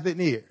that hath an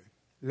ear,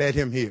 let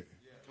him hear.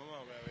 Come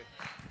on, baby.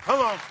 Come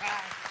on.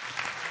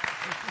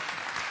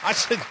 I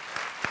said,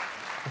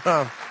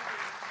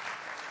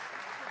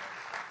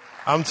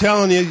 I'm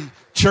telling you,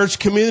 church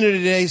community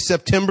today,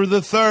 September the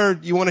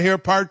 3rd. You want to hear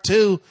part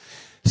 2?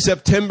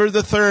 September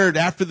the 3rd,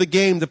 after the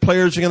game, the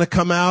players are going to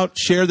come out,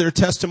 share their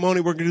testimony.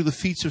 We're going to do the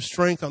feats of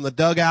strength on the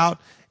dugout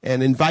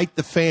and invite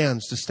the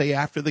fans to stay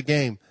after the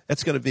game.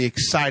 That's going to be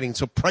exciting.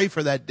 So pray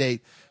for that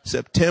date,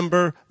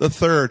 September the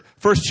 3rd.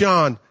 1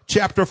 John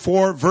chapter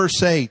 4,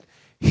 verse 8.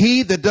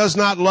 He that does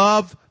not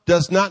love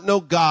does not know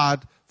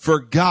God, for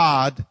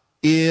God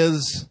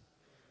is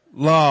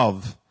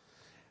love.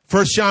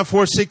 1 John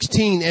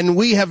 4:16, and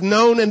we have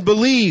known and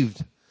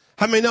believed.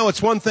 How many know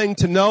it's one thing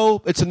to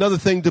know, it's another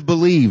thing to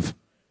believe?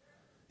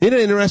 Isn't it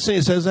interesting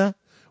it says that?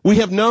 We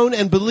have known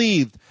and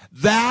believed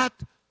that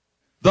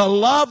the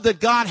love that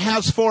God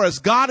has for us,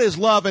 God is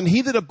love, and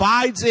he that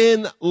abides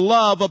in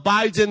love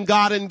abides in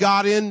God and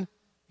God in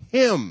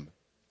him.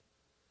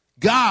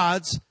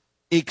 God's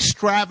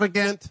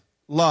extravagant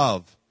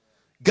love.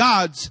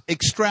 God's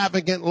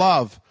extravagant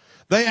love.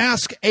 They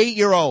ask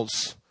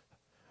 8-year-olds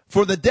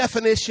for the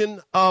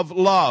definition of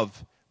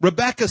love.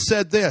 Rebecca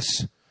said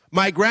this,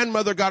 my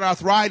grandmother got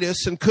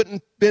arthritis and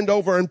couldn't bend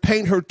over and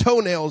paint her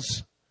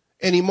toenails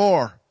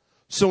anymore.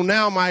 So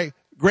now my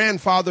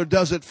grandfather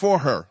does it for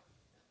her.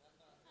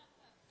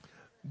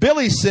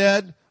 Billy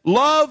said,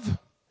 love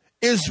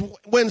is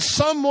when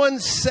someone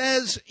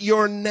says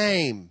your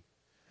name.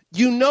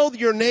 You know that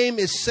your name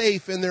is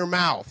safe in their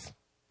mouth.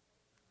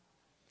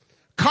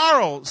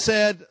 Carl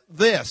said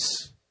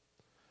this,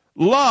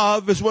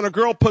 love is when a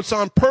girl puts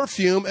on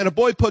perfume and a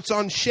boy puts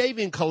on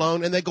shaving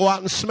cologne and they go out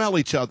and smell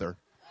each other.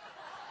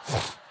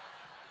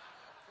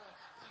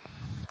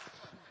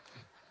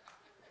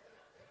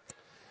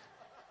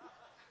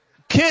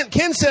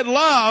 Ken said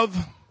love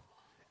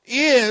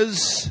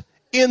is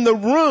in the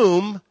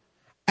room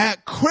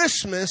at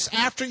Christmas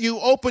after you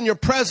open your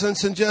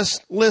presents and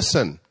just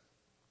listen.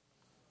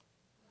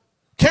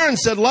 Karen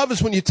said love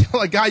is when you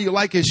tell a guy you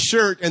like his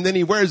shirt and then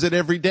he wears it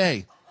every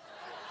day.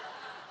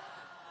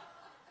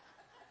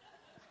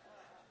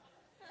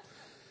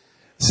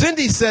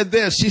 Cindy said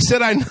this. She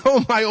said, I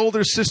know my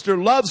older sister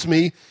loves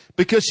me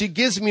because she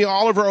gives me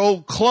all of her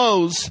old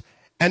clothes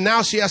and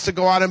now she has to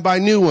go out and buy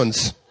new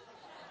ones.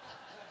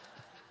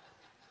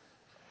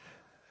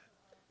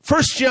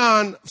 1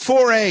 John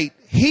 4:8,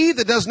 he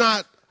that does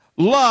not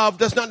love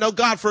does not know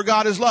God, for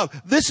God is love.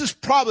 This is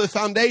probably the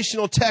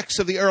foundational text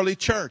of the early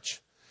church.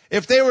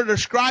 If they were to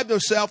describe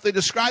themselves, they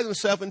describe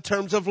themselves in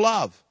terms of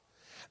love.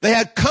 They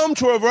had come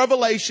to a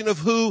revelation of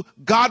who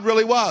God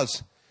really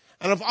was.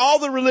 And of all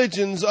the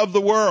religions of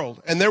the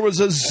world, and there was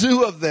a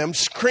zoo of them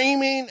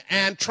screaming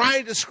and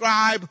trying to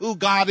describe who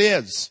God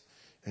is.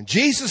 And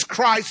Jesus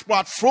Christ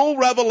brought full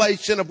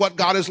revelation of what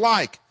God is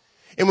like.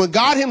 And when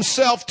God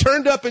himself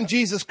turned up in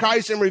Jesus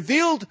Christ and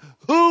revealed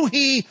who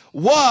he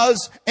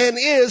was and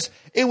is,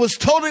 it was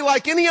totally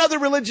like any other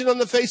religion on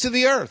the face of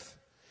the earth.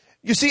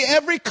 You see,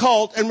 every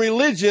cult and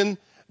religion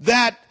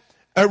that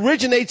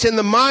originates in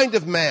the mind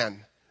of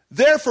man,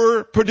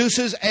 therefore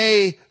produces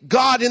a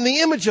God in the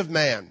image of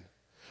man.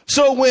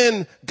 So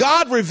when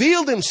God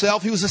revealed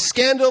himself, he was a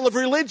scandal of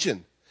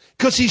religion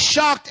because he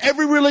shocked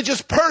every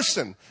religious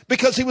person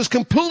because he was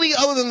completely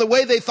other than the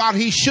way they thought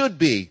he should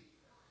be.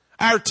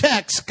 Our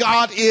text,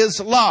 God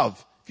is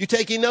love. If you're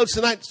taking notes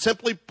tonight,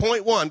 simply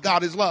point one,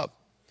 God is love.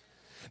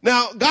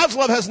 Now, God's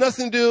love has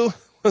nothing to do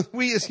with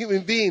we as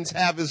human beings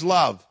have his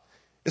love.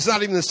 It's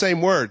not even the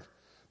same word.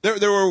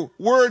 There were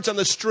words on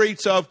the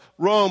streets of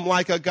Rome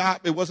like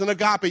agape. It wasn't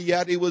agape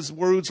yet. It was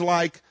words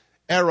like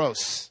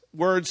eros,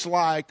 words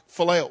like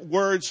phileo,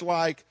 words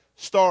like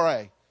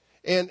storge.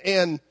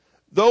 And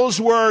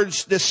those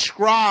words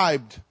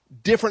described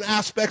different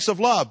aspects of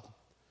love.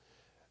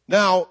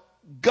 Now,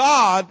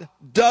 God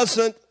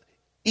doesn't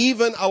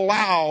even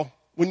allow,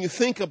 when you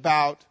think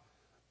about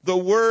the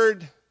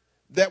word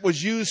that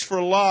was used for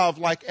love,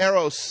 like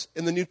eros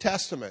in the New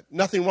Testament.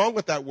 Nothing wrong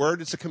with that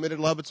word. It's a committed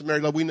love. It's a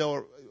married love. We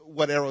know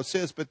what eros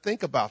is, but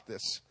think about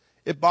this.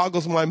 It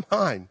boggles my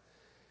mind.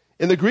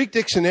 In the Greek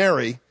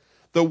dictionary,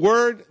 the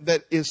word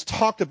that is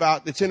talked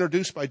about, that's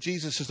introduced by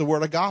Jesus, is the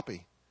word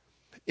agape.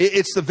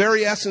 It's the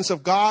very essence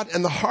of God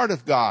and the heart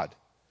of God.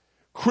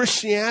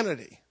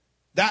 Christianity,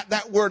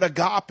 that word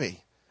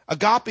agape.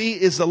 Agape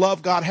is the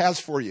love God has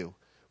for you.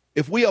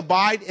 If we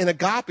abide in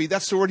agape,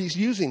 that's the word he's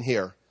using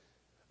here.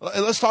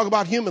 Let's talk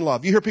about human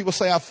love. You hear people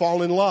say, I've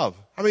fallen in love.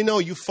 How many know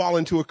you fall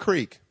into a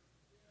creek?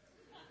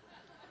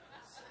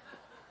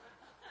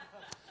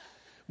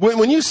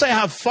 When you say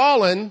I've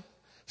fallen,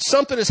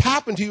 something has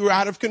happened to you, you're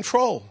out of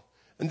control.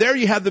 And there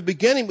you have the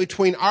beginning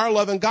between our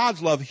love and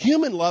God's love.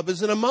 Human love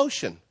is an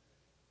emotion.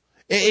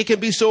 It can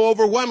be so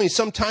overwhelming.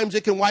 Sometimes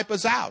it can wipe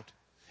us out.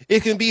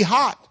 It can be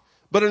hot,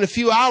 but in a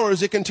few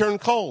hours it can turn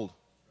cold.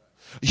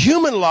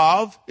 Human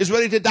love is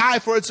ready to die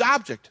for its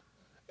object.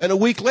 And a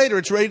week later,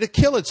 it's ready to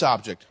kill its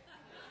object.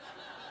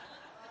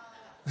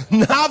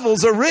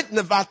 Novels are written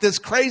about this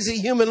crazy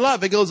human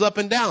love. It goes up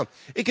and down.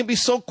 It can be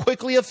so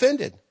quickly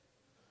offended.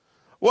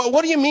 Well,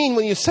 what do you mean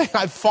when you say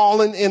I've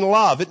fallen in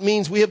love? It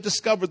means we have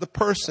discovered the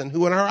person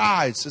who in our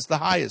eyes is the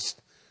highest,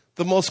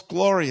 the most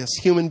glorious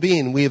human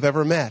being we have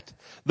ever met.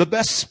 The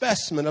best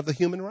specimen of the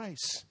human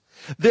race.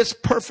 This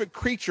perfect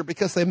creature,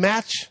 because they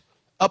match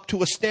up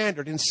to a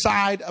standard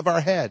inside of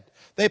our head.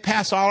 They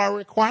pass all our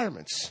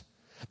requirements.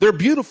 They're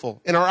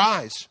beautiful in our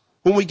eyes.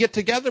 When we get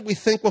together, we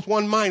think with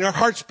one mind. Our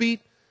hearts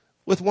beat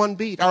with one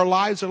beat. Our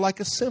lives are like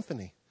a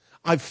symphony.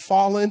 I've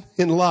fallen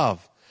in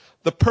love.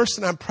 The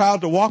person I'm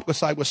proud to walk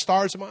beside with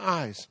stars in my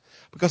eyes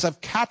because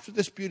I've captured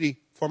this beauty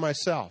for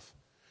myself.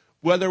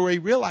 Whether we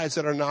realize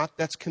it or not,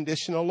 that's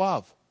conditional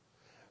love.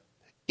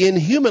 In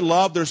human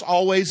love, there's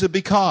always a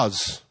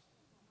because.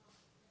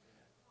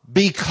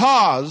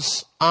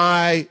 Because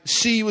I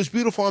see you as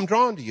beautiful, I'm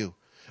drawn to you.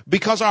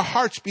 Because our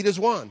hearts beat as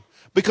one.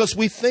 Because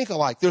we think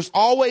alike. There's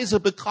always a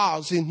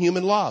because in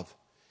human love.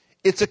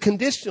 It's a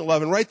conditional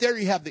love. And right there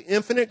you have the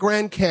infinite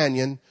Grand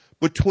Canyon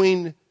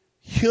between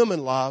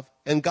human love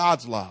and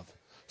God's love.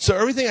 So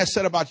everything I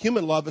said about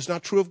human love is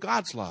not true of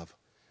God's love.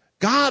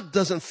 God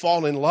doesn't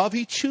fall in love.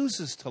 He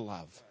chooses to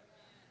love.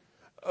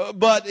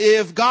 But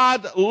if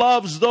God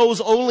loves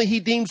those only he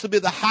deems to be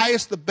the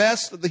highest, the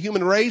best of the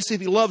human race, if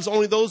he loves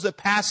only those that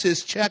pass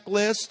his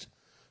checklist,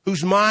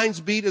 whose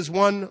minds beat as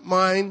one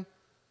mind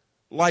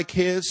like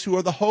his, who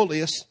are the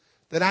holiest,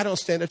 then I don't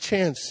stand a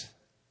chance,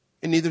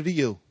 and neither do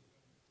you.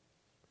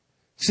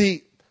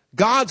 See,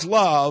 God's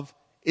love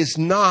is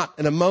not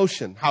an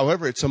emotion.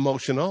 However, it's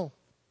emotional.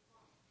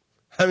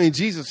 I mean,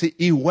 Jesus,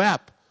 he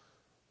wept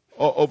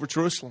over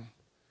Jerusalem.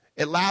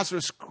 At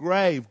Lazarus'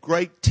 grave,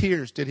 great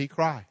tears did he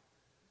cry.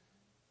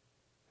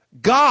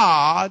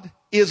 God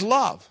is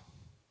love.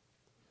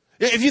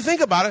 If you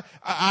think about it,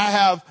 I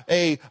have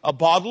a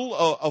bottle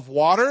of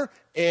water,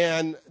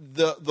 and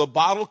the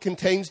bottle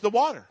contains the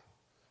water.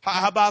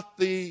 How about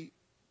the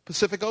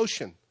Pacific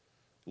Ocean?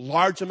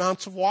 Large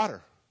amounts of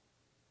water.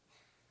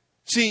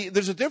 See,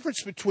 there's a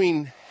difference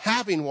between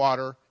having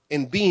water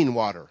and being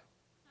water.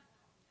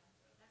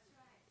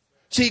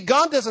 See,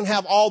 God doesn't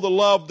have all the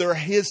love there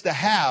is to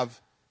have.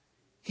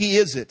 He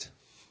is it.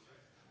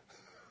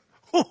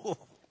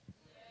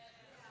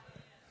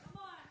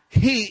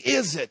 He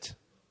is it.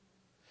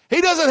 He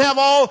doesn't have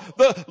all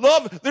the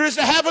love there is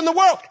to have in the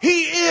world.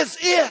 He is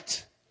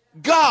it.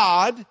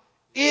 God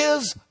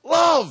is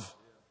love.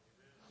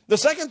 The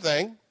second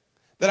thing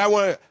that I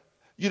want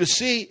you to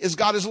see is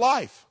God is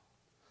life.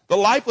 The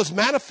life was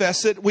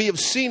manifested. We have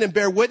seen and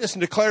bear witness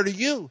and declare to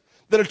you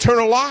that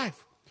eternal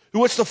life,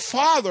 which the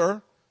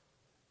Father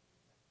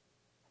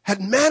had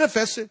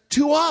manifested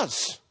to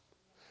us.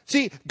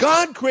 See,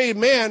 God created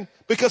man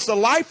because the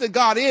life that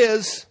God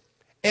is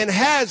and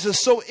has is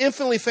so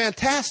infinitely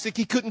fantastic,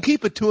 he couldn't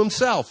keep it to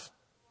himself.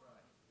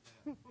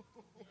 Think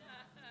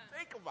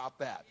about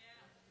that.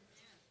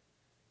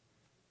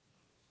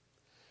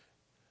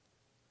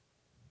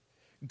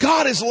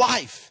 God is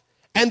life.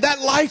 And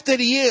that life that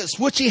he is,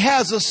 which he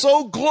has, is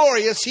so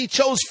glorious, he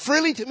chose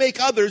freely to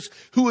make others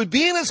who would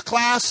be in his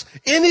class,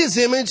 in his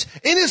image,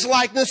 in his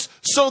likeness,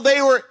 so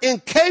they were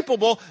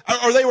incapable,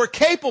 or they were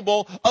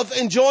capable of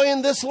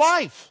enjoying this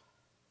life.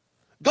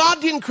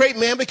 God didn't create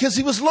man because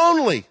he was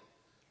lonely.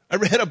 I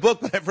read a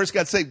book when I first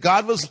got saved.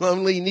 God was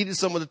lonely. He needed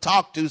someone to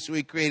talk to, so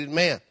he created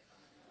man.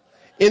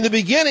 In the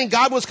beginning,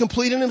 God was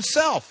complete in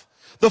himself.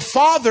 The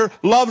Father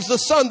loves the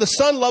Son. The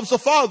Son loves the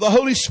Father. The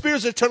Holy Spirit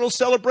is eternal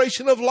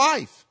celebration of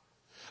life.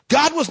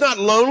 God was not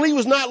lonely. He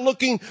was not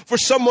looking for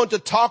someone to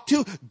talk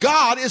to.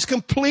 God is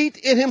complete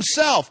in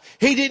himself.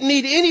 He didn't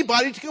need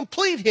anybody to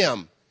complete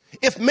him.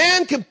 If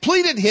man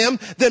completed him,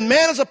 then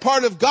man is a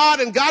part of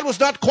God, and God was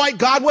not quite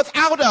God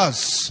without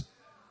us.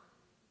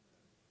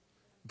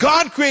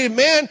 God created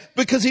man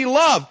because he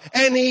loved,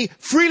 and he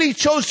freely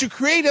chose to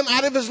create him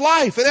out of his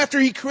life. And after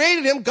he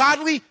created him,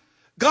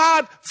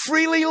 God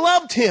freely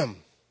loved him.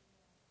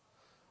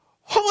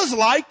 What was it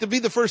like to be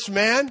the first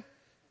man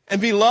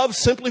and be loved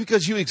simply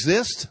because you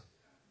exist?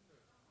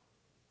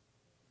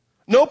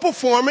 No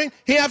performing.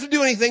 He didn't have to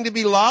do anything to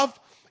be loved.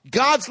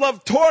 God's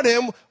love toward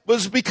him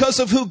was because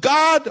of who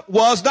God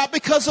was, not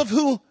because of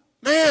who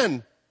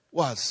man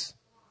was.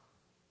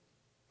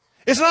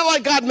 It's not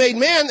like God made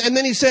man and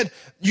then he said,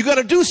 you got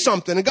to do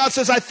something. And God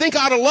says, I think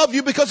I ought to love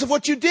you because of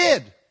what you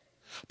did.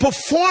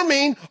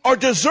 Performing or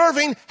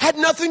deserving had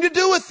nothing to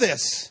do with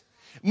this.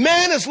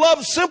 Man is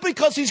loved simply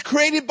because he's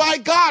created by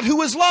God,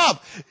 who is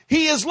love.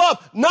 He is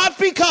loved not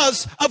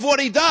because of what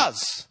he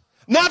does,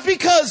 not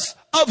because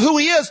of who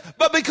he is,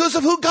 but because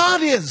of who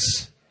God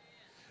is.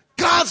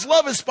 God's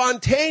love is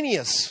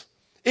spontaneous.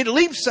 It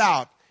leaps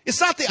out.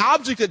 It's not the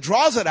object that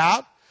draws it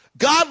out.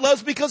 God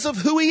loves because of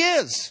who he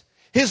is.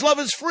 His love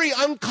is free,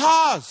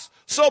 uncaused.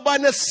 So by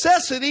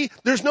necessity,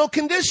 there's no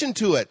condition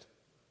to it.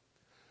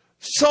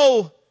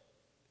 So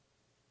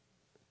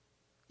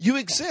you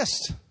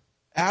exist,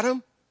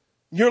 Adam.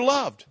 You're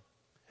loved.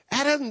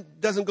 Adam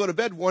doesn't go to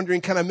bed wondering,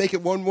 can I make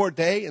it one more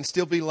day and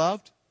still be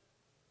loved?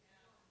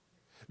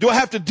 Do I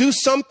have to do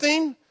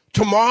something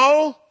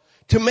tomorrow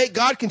to make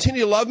God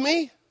continue to love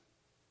me?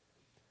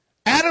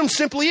 Adam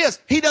simply is.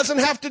 He doesn't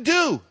have to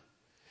do.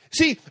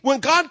 See,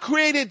 when God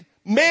created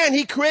man,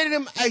 he created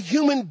him a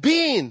human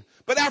being.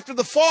 But after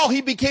the fall,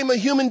 he became a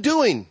human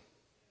doing.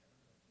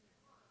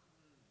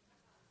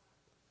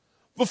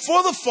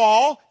 Before the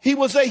fall, he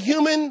was a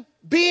human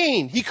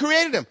being. He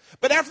created him.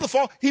 But after the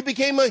fall, he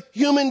became a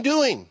human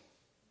doing.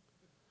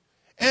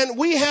 And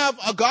we have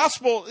a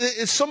gospel.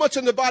 It's so much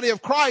in the body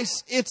of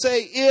Christ. It's a,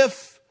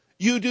 if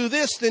you do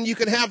this, then you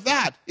can have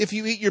that. If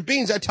you eat your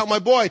beans, I tell my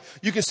boy,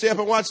 you can stay up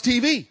and watch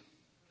TV.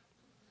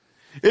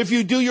 If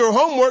you do your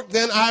homework,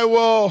 then I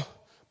will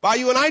buy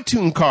you an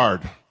iTunes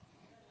card.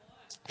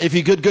 If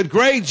you get good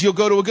grades, you'll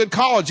go to a good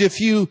college. If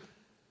you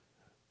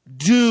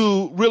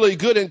do really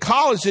good in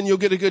college, then you'll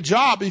get a good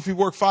job. If you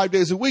work 5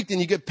 days a week, then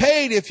you get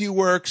paid. If you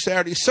work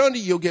Saturday, Sunday,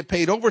 you'll get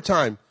paid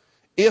overtime.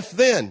 If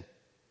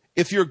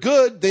you're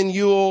good, then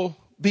you'll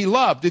be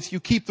loved. If you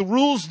keep the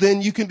rules,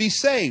 then you can be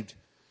saved.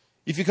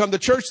 If you come to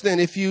church, then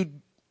if you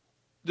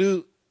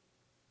do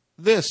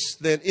this,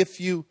 then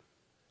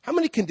how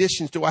many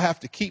conditions do I have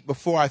to keep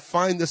before I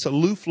find this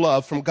aloof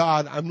love from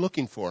God I'm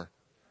looking for?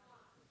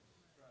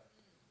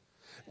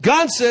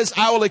 God says,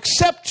 I will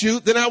accept you,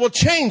 then I will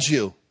change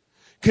you.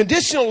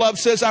 Conditional love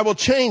says, I will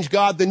change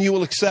God, then you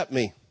will accept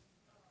me.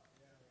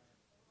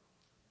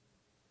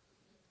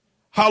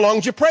 How long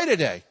did you pray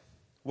today?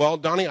 Well,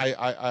 Donnie,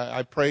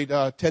 I prayed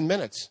 10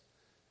 minutes.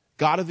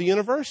 God of the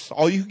universe,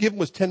 all you give him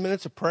was 10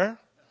 minutes of prayer?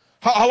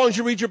 How long did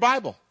you read your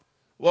Bible?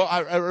 Well,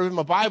 I read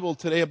my Bible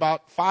today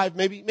about 5,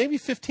 maybe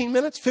 15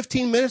 minutes.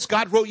 15 minutes,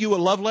 God wrote you a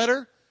love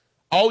letter.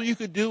 All you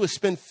could do is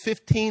spend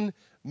 15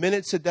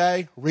 minutes a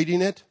day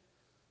reading it.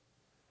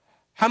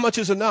 How much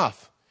is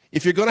enough?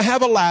 If you're going to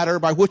have a ladder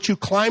by which you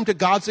climb to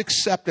God's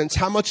acceptance,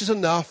 how much is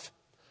enough?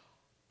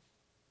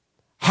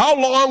 How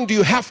long do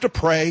you have to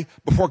pray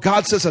before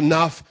God says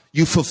enough,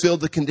 you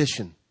fulfilled the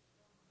condition?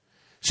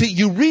 See,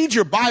 you read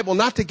your Bible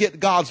not to get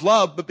God's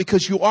love, but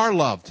because you are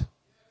loved.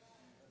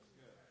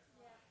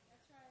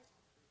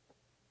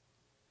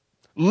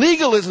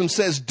 Legalism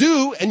says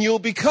do and you'll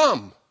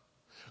become.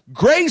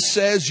 Grace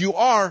says you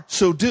are,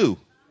 so do.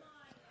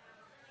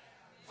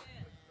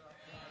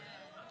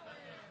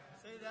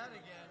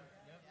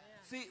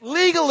 See,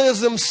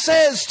 legalism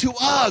says to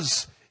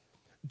us,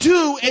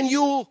 do and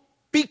you'll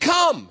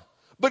become.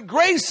 But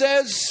grace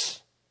says,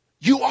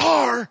 you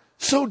are,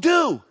 so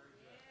do.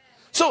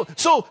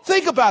 So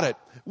think about it.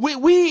 We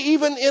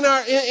even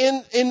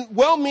in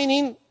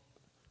well-meaning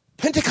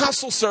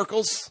Pentecostal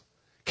circles,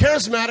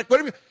 charismatic,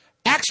 whatever,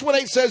 Acts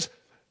 1:8 says,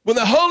 when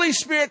the Holy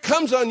Spirit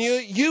comes on you,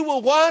 you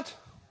will what?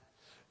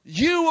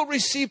 You will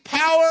receive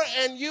power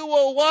and you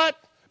will what?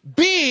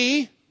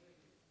 Be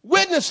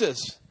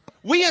witnesses.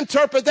 We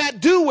interpret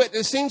that do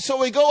witnessing, so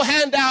we go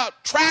hand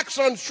out tracts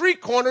on street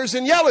corners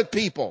and yell at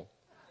people.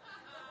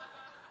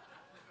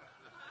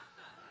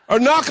 Or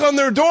knock on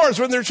their doors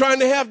when they're trying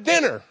to have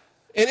dinner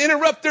and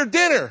interrupt their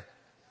dinner.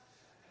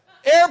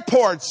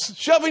 Airports,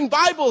 shoving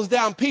Bibles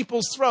down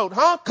people's throat.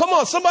 Huh? Come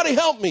on, somebody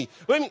help me.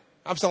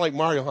 I'm sounding like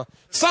Mario, huh?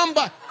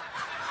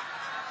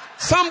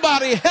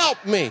 Somebody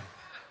help me.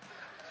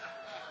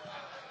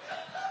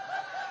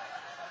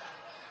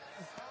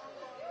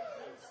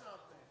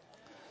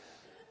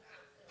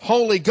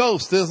 Holy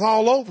Ghost is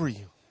all over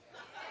you.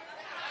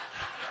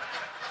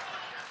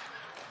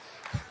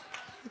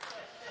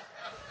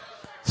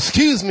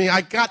 Excuse me,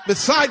 I got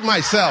beside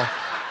myself.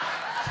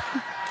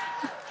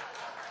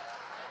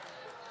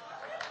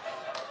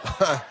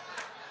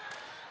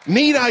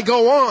 Need I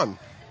go on?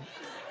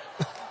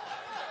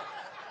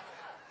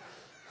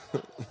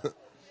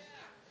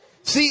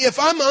 See, if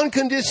I'm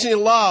unconditionally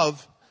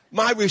loved,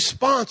 my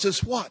response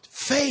is what?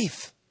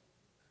 Faith.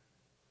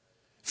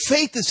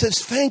 Faith that says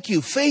thank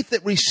you. Faith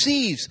that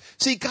receives.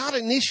 See, God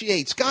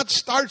initiates. God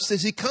starts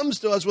this. He comes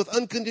to us with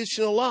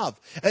unconditional love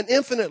and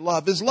infinite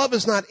love. His love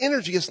is not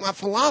energy. It's not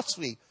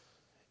philosophy.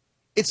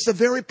 It's the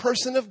very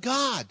person of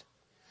God.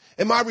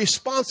 And my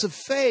response of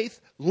faith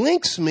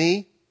links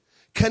me,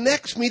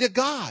 connects me to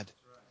God.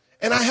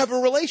 And I have a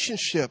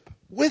relationship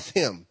with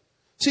Him.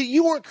 See,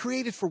 you weren't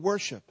created for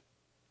worship.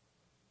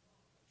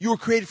 You were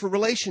created for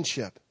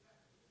relationship.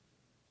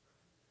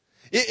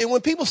 And when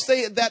people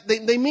say that,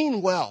 they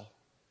mean well.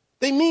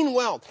 They mean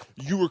well.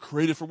 You were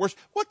created for worship.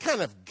 What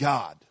kind of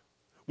God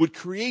would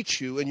create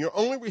you and your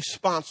only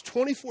response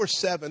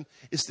 24/7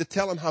 is to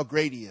tell Him how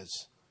great He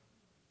is?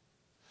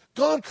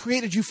 God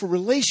created you for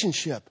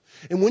relationship.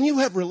 And when you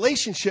have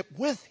relationship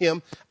with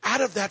Him,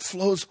 out of that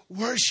flows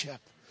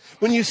worship.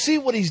 When you see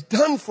what He's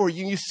done for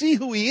you and you see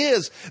who He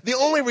is, the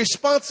only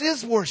response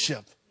is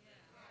worship.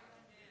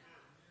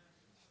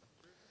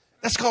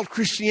 That's called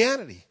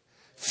Christianity.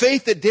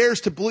 Faith that dares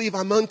to believe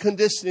I'm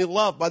unconditionally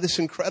loved by this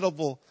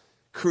incredible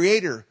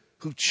Creator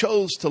who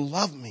chose to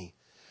love me.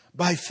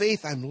 By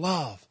faith, I'm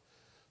loved.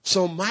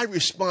 So my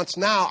response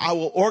now, I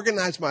will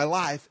organize my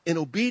life in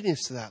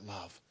obedience to that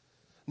love.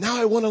 Now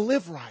I want to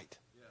live right.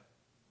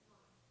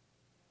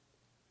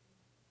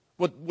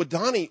 With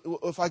Donnie,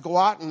 if I go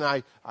out and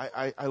I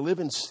live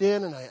in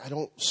sin and I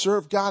don't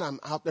serve God, I'm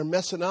out there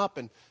messing up,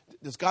 and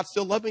does God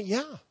still love me?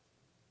 Yeah.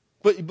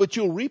 But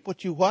you'll reap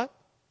what you what?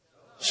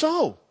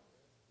 Sow.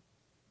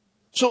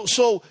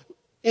 So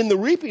in the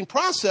reaping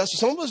process,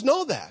 some of us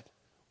know that.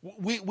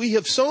 We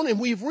have sown and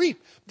we've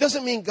reaped.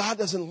 Doesn't mean God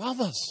doesn't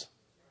love us.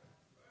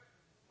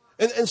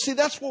 And see,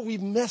 that's where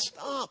we've messed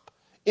up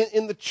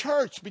in the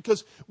church,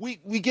 because we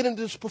get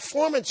into this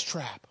performance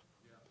trap.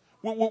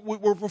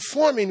 We're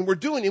performing, we're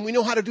doing, and we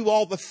know how to do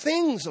all the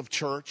things of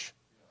church.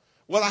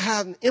 Well, I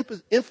have an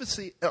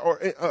empathy or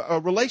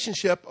a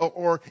relationship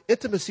or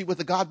intimacy with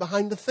the God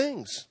behind the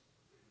things.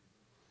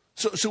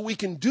 So we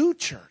can do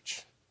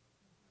church.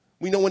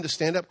 We know when to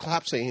stand up,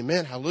 clap, say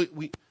amen,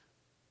 hallelujah.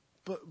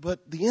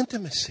 But the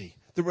intimacy,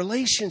 the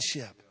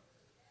relationship.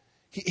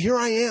 Here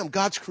I am,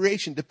 God's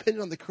creation,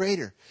 dependent on the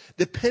Creator,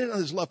 dependent on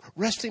His love,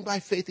 resting by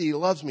faith that He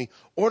loves me,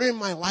 ordering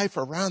my life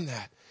around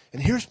that.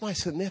 And here's my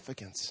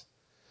significance.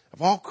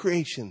 Of all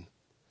creation,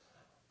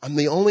 I'm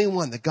the only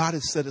one that God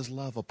has set His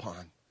love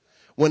upon.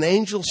 When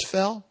angels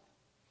fell,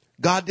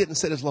 God didn't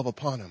set His love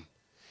upon them.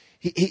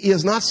 He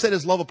has not set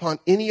His love upon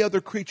any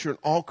other creature in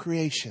all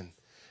creation.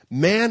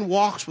 Man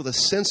walks with a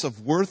sense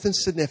of worth and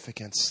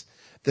significance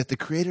that the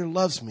Creator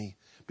loves me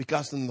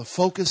because I'm the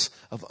focus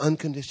of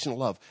unconditional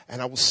love.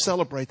 And I will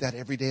celebrate that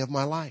every day of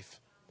my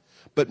life.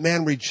 But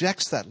man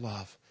rejects that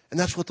love. And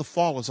that's what the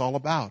fall is all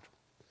about.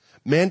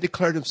 Man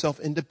declared himself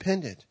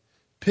independent.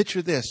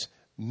 Picture this.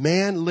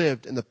 Man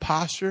lived in the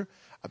posture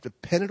of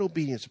dependent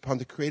obedience upon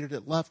the Creator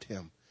that loved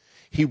him.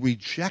 He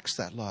rejects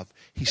that love.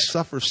 He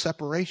suffers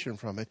separation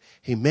from it.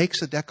 He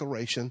makes a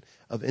declaration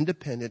of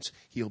independence.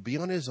 He'll be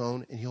on his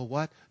own and he'll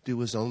what? Do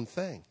his own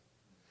thing.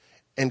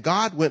 And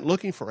God went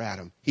looking for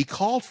Adam. He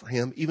called for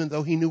him even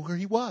though he knew where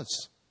he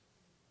was.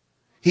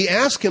 He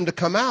asked him to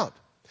come out.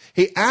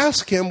 He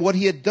asked him what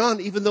he had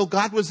done even though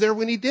God was there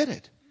when he did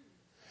it.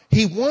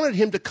 He wanted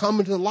him to come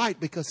into the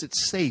light because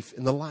it's safe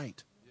in the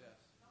light.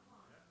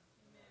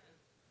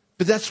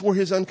 But that's where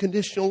his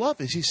unconditional love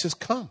is. He says,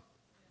 come.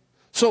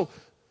 So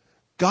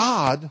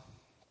God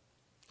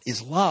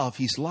is love.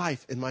 He's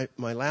life. And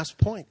my last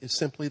point is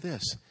simply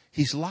this.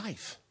 He's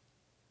life.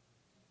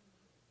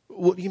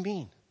 What do you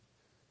mean?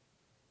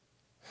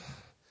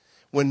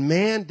 When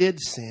man did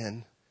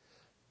sin,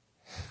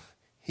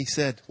 he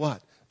said,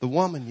 what? The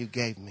woman you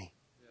gave me.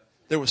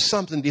 There was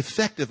something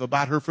defective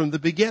about her from the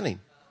beginning.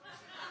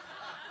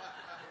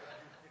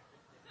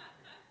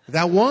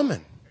 That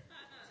woman.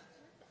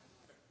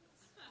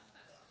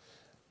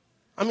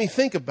 I mean,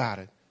 think about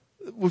it.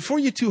 Before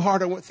you too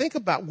hard, think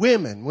about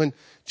women. When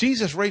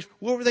Jesus raised,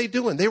 what were they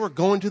doing? They were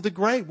going to the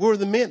grave. Where were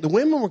the men? The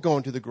women were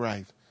going to the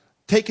grave.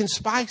 Taking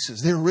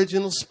spices. They're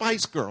original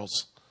Spice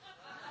Girls.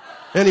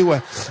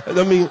 Anyway,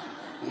 let me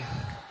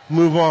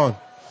move on.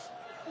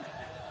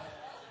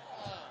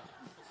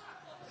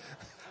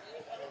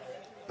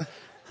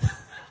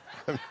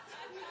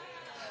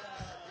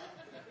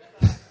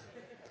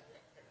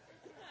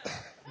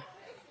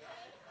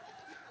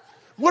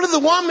 What did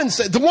the woman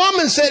say? The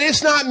woman said,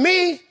 it's not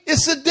me,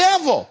 it's the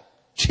devil.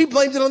 She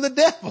blamed it on the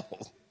devil.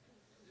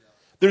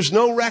 There's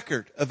no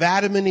record of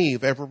Adam and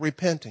Eve ever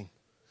repenting.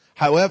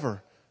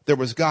 However, there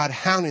was God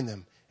hounding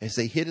them as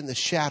they hid in the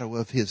shadow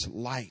of His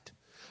light.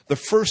 The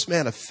first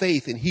man of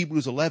faith in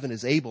Hebrews 11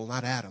 is Abel,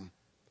 not Adam.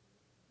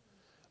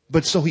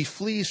 But so he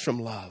flees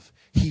from love.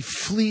 He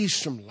flees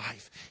from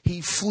life.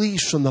 He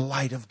flees from the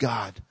light of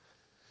God.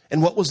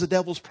 And what was the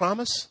devil's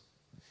promise?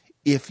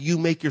 If you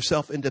make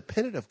yourself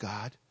independent of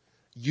God,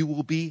 you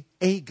will be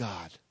a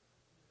God.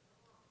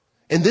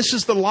 And this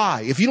is the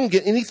lie. If you don't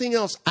get anything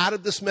else out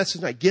of this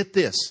message tonight, get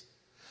this.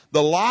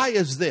 The lie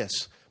is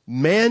this.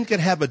 Man can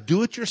have a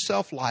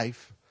do-it-yourself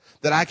life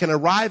that I can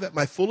arrive at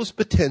my fullest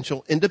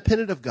potential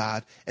independent of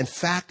God. In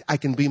fact, I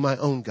can be my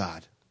own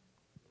God.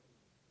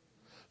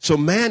 So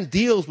man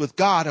deals with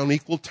God on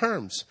equal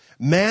terms.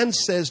 Man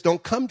says,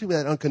 don't come to me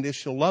that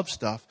unconditional love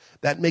stuff.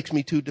 That makes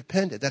me too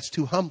dependent. That's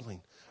too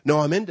humbling. No,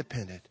 I'm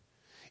independent.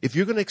 If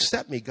you're going to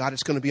accept me, God,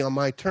 it's going to be on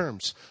my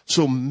terms.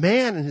 So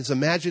man in his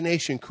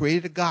imagination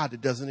created a God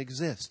that doesn't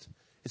exist.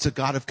 It's a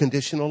God of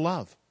conditional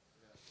love.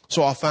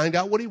 So I'll find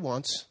out what He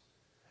wants.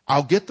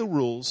 I'll get the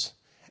rules.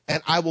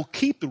 And I will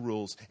keep the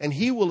rules. And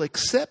He will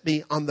accept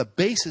me on the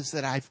basis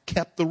that I've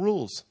kept the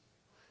rules.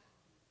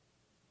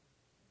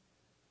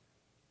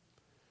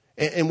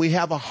 And we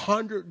have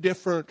 100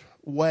 different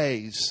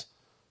ways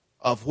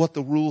of what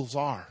the rules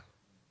are.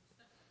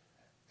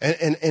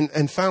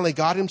 And finally,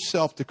 God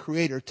Himself, the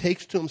Creator,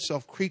 takes to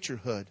Himself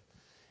creaturehood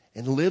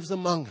and lives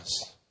among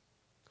us.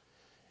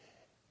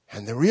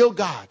 And the real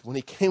God, when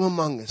He came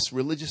among us,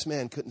 religious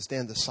man couldn't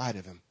stand the sight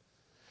of Him.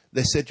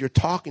 They said, you're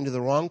talking to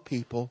the wrong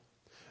people.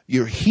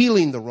 You're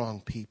healing the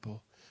wrong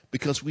people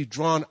because we've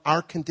drawn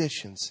our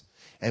conditions.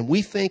 And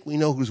we think we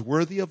know who's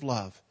worthy of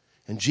love.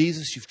 And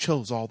Jesus, you've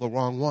chose all the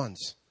wrong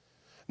ones.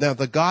 Now,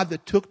 the God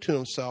that took to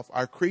Himself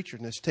our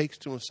creatureness takes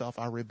to Himself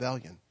our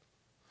rebellion.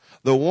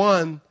 The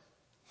one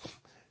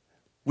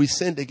we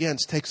sinned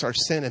against takes our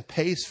sin and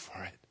pays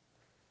for it.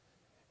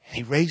 And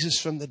He raises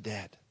from the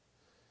dead.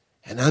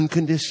 And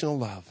unconditional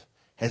love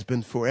has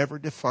been forever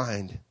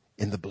defined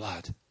in the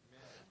blood.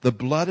 The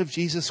blood of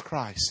Jesus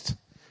Christ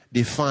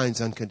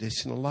defines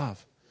unconditional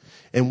love.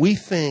 And we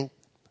think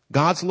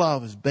God's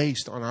love is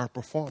based on our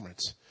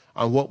performance,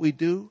 on what we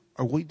do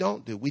or we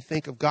don't do. We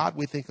think of God,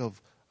 we think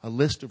of a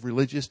list of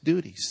religious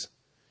duties.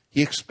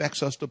 He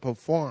expects us to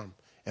perform.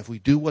 If we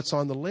do what's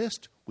on the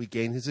list, we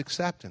gain His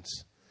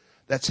acceptance.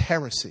 That's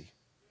heresy.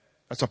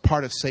 That's a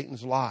part of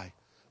Satan's lie.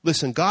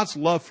 Listen, God's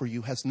love for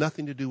you has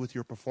nothing to do with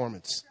your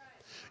performance.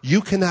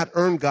 You cannot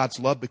earn God's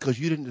love because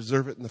you didn't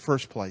deserve it in the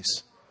first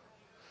place.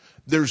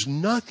 There's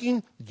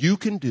nothing you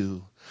can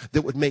do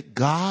that would make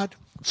God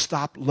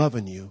stop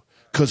loving you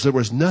because there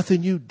was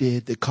nothing you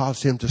did that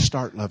caused Him to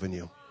start loving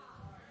you.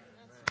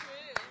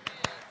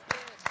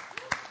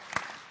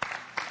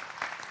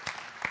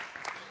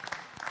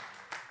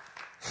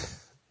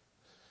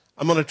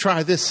 I'm going to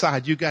try this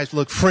side. You guys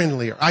look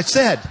friendlier. I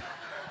said,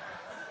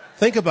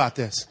 think about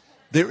this.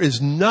 There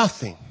is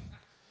nothing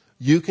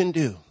you can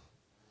do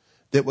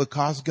that would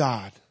cause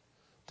God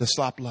to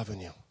stop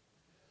loving you.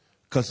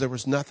 Because there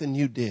was nothing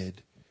you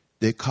did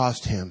that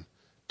caused him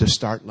to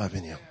start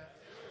loving you.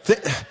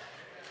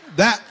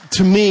 That,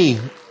 to me,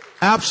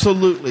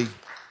 absolutely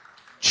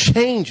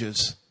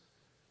changes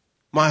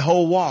my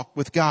whole walk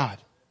with God.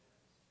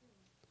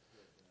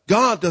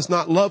 God does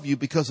not love you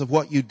because of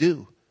what you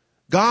do.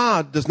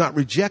 God does not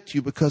reject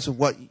you because of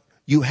what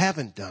you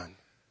haven't done.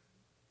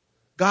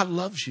 God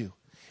loves you.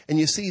 And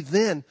you see,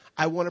 then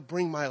I want to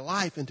bring my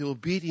life into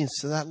obedience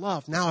to that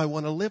love. Now I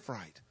want to live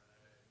right.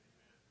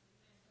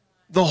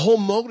 The whole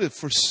motive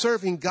for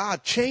serving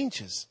God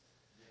changes.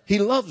 He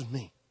loves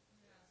me.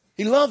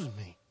 He loves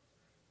me.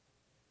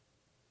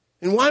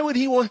 And why would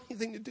he want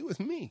anything to do with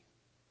me?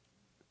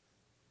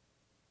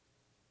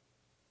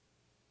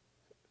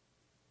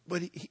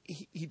 But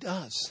he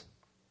does.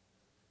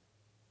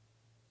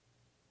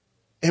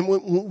 And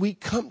when we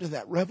come to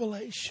that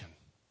revelation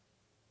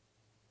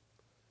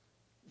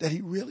that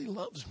he really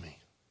loves me,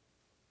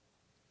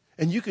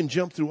 and you can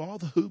jump through all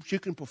the hoops, you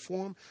can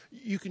perform,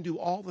 you can do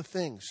all the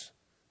things,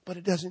 but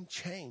it doesn't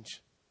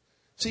change.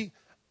 See,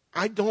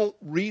 I don't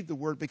read the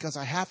word because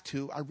I have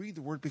to. I read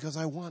the word because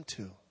I want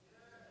to.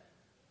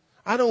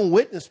 I don't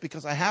witness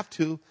because I have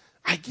to.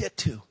 I get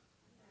to.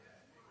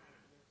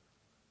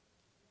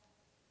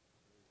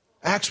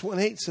 Acts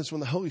 1:8 says when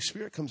the Holy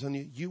Spirit comes on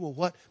you, you will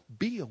what?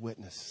 Be a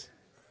witness.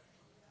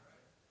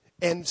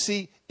 And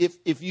see,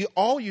 if you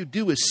all you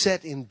do is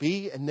set in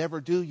be and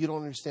never do, you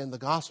don't understand the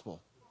gospel.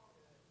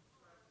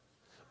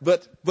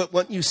 But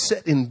when you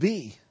set in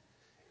be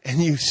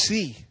and you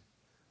see,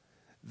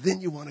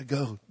 then you want to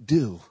go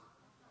do.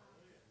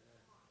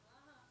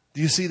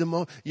 Do you see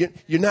the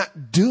you're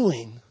not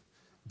doing.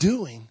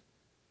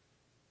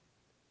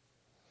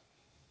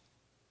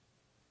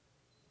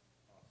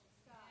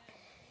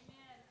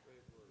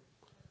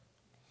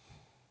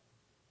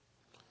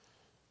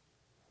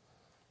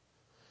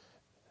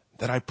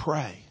 That I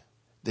pray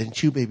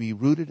that you may be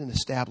rooted and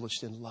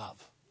established in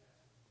love,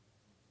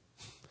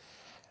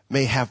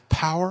 may have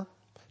power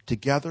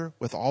together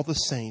with all the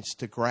saints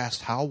to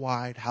grasp how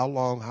wide, how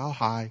long, how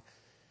high,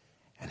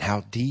 and how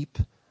deep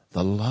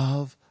the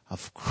love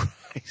of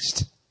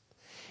Christ,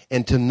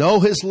 and to know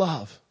his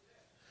love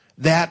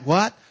that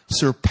what?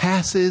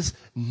 Surpasses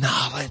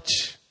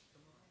knowledge.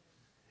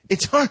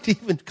 It's hard to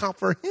even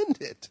comprehend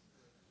it,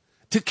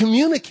 to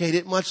communicate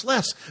it much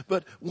less.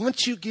 But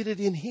once you get it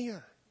in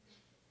here,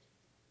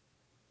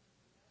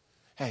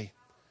 hey,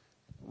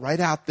 right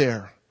out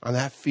there on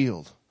that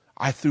field,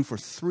 I threw for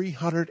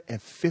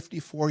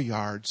 354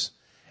 yards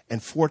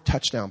and 4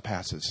 touchdown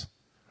passes.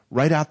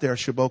 Right out there at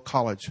Chabot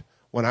College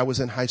when I was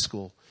in high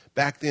school.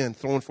 Back then,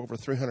 throwing for over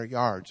 300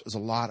 yards was a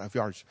lot of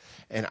yards.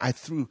 And I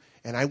threw,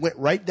 and I went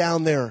right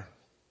down there,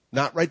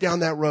 not right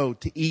down that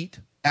road, to eat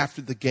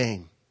after the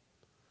game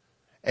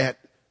at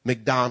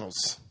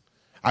McDonald's.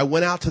 I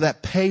went out to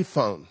that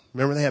payphone.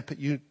 Remember they have,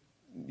 you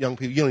young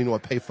people, you don't even know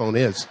what payphone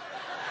is.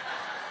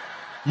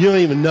 You don't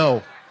even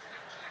know.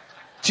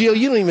 Gio,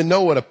 you don't even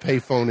know what a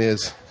payphone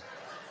is.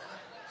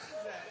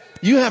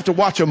 You have to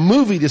watch a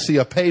movie to see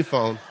a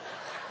payphone.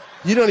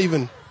 You don't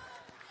even.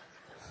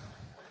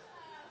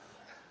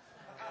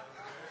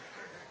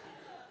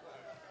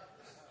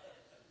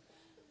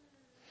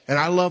 And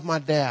I love my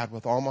dad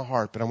with all my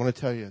heart, but I want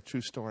to tell you a true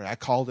story. I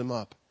called him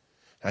up.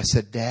 And I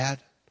said, Dad,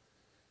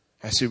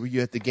 I said, were you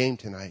at the game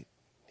tonight?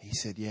 He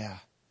said, yeah.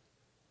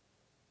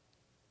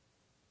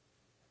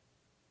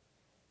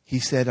 He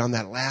said on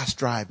that last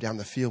drive down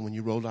the field when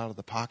you rolled out of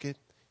the pocket,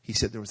 he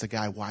said there was a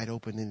guy wide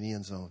open in the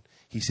end zone.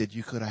 He said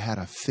you could have had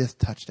a 5th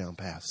touchdown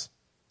pass.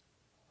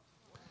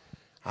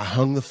 I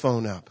hung the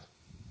phone up.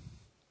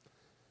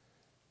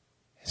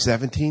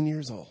 17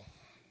 years old.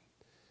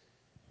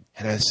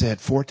 And I said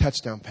 4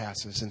 touchdown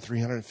passes and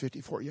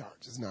 354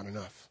 yards is not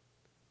enough.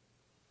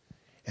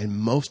 And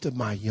most of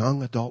my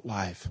young adult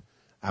life,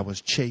 I was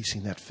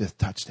chasing that 5th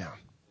touchdown.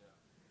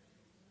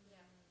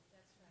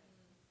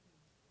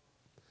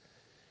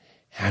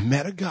 I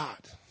met a God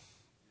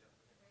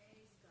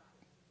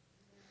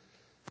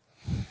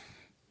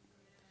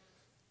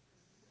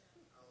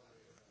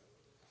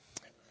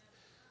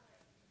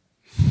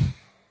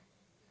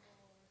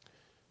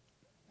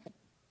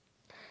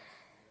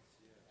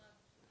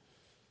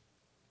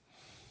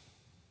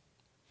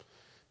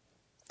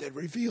that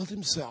revealed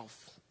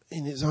himself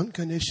in his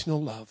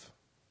unconditional love.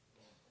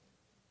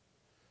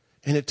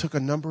 And it took a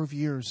number of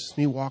years,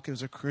 me walking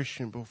as a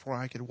Christian, before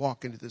I could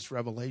walk into this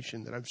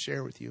revelation that I've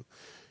shared with you.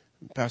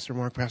 Pastor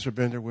Mark, Pastor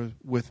Bender was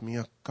with me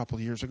a couple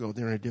of years ago.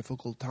 They're in a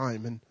difficult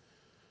time. And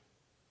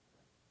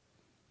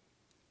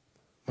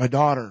my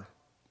daughter,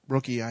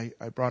 Brookie, I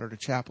brought her to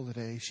chapel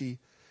today. She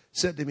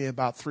said to me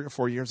about 3 or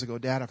 4 years ago,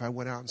 Dad, if I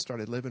went out and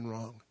started living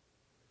wrong,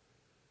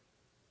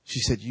 she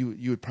said, you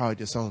would probably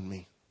disown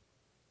me.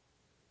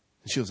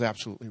 And she was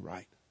absolutely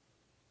right.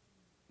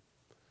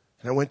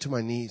 And I went to my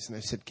knees and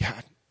I said,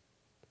 God,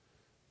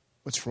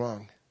 what's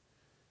wrong?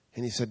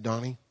 And he said,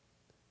 Donnie,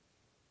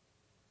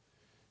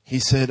 He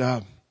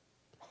said,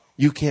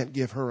 you can't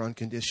give her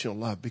unconditional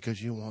love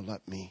because you won't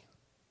let me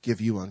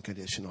give you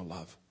unconditional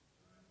love.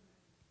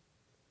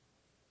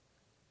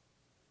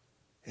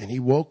 And he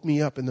woke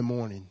me up in the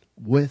morning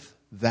with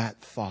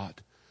that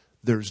thought.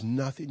 There's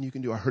nothing you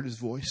can do. I heard his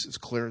voice as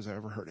clear as I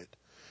ever heard it.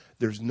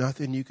 There's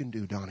nothing you can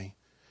do, Donnie,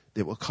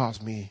 that will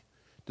cause me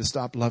to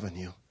stop loving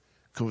you.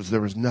 Because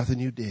there was nothing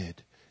you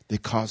did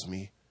that caused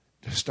me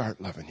to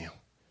start loving you.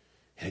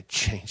 And it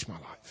changed my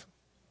life.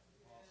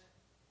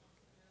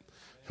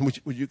 And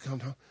would you come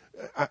down?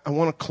 I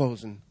want to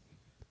close, and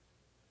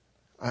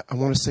I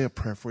want to say a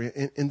prayer for you.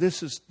 And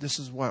this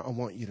is what I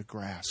want you to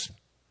grasp.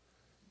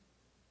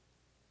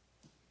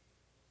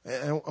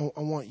 I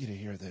want you to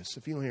hear this.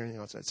 If you don't hear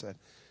anything else I said.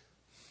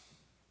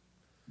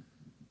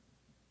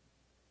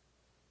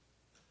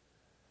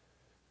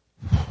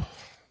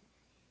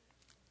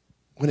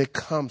 When it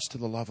comes to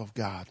the love of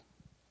God,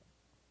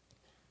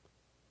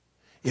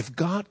 if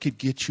God could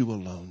get you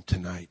alone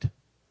tonight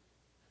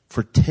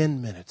for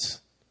 10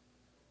 minutes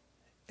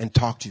and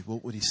talk to you,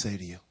 what would he say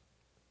to you?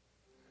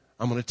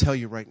 I'm going to tell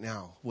you right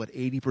now what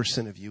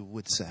 80% of you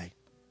would say.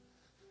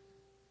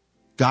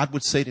 God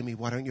would say to me,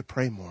 why don't you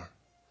pray more?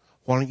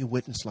 Why don't you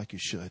witness like you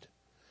should?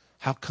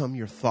 How come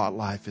your thought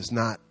life is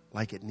not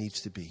like it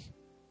needs to be?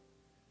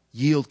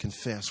 Yield,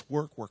 confess,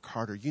 work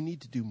harder. You need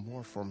to do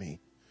more for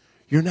me.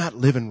 You're not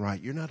living right.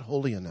 You're not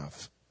holy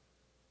enough.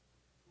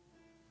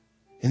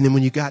 And then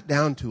when you got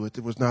down to it,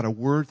 there was not a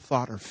word,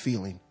 thought, or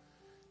feeling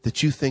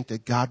that you think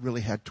that God really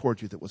had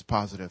toward you that was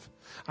positive.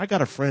 I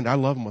got a friend. I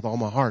love him with all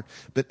my heart.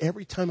 But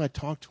every time I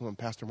talk to him,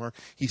 Pastor Mark,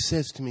 he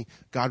says to me,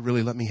 God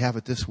really let me have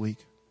it this week.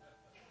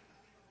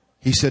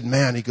 He said,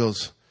 man, he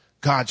goes,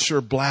 God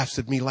sure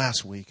blasted me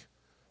last week.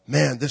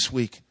 Man, this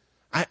week.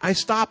 I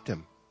stopped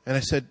him. And I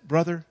said,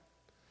 brother,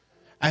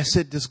 I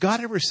said, does God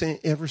ever say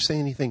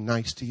anything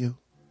nice to you?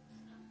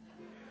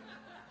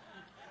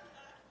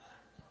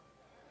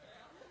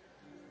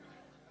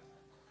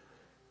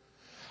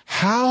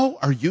 How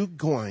are you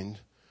going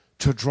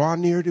to draw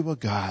near to a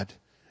God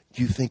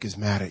you think is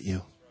mad at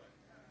you?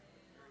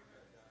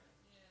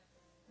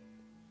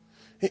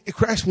 It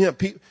cracks me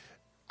up.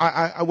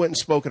 I went and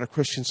spoke at a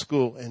Christian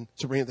school, and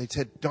Sabrina, they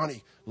said,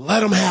 Donnie, let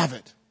them have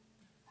it.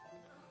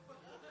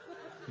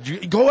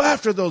 You go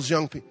after those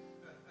young people.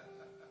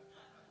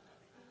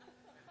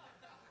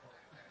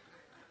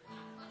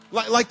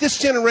 Like this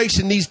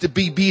generation needs to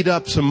be beat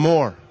up some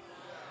more.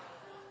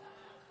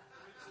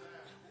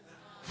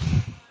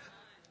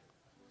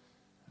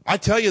 I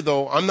tell you,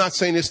 though, I'm not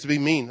saying this to be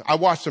mean. I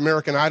watched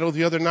American Idol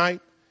the other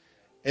night,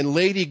 and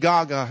Lady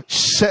Gaga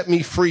set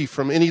me free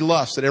from any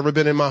lust that ever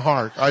been in my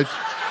heart. I'm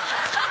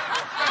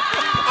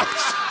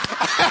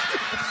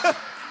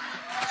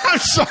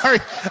sorry.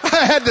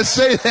 I had to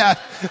say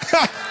that.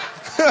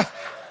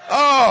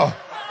 Oh.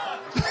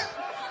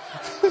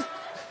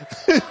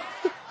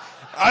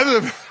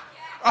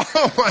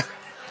 Oh my.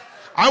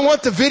 I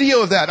want the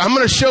video of that. I'm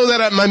going to show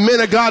that at my Men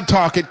of God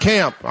talk at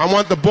camp. I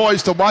want the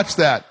boys to watch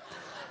that.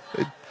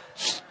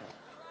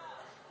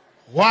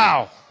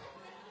 Wow.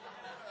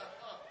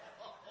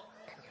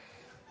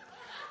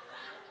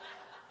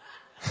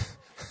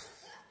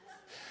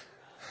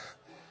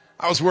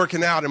 I was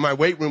working out in my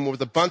weight room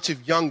with a bunch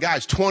of young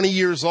guys, 20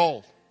 years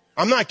old.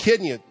 I'm not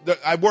kidding you.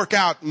 I work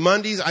out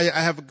Mondays. I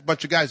have a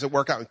bunch of guys that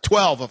work out,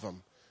 12 of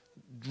them.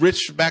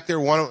 Rich back there,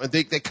 one of them,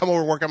 they come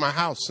over and work at my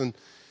house. And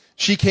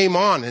she came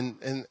on,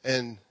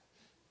 and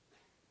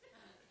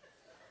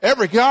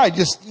every guy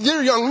just,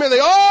 they're young men,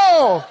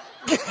 oh,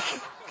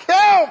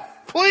 help,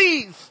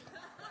 please.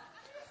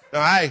 No,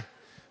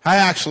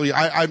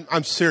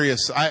 I'm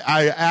serious.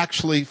 I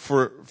actually,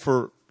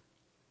 for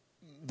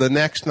the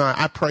next night,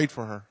 I prayed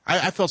for her.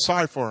 I felt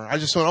sorry for her. I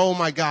just went, oh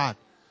my God.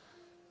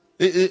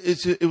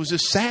 It was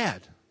just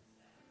sad.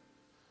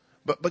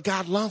 But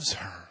God loves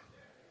her.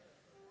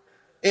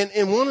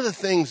 And one of the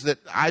things that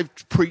I've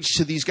preached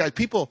to these guys,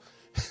 people,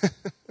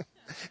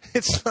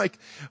 it's like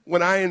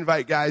when I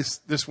invite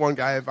guys, this one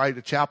guy I invited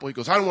to chapel, he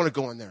goes, I don't want to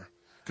go in there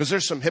because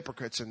there's some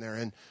hypocrites in there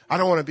and I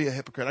don't want to be a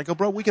hypocrite. I go,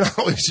 bro, we can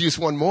always use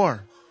one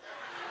more.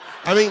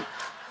 I mean,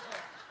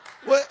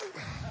 what?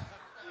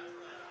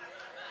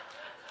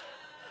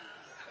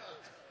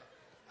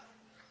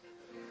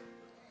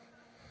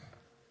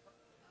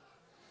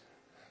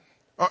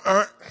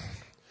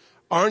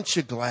 Aren't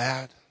you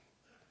glad?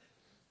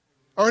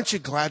 Aren't you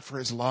glad for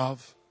his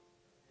love?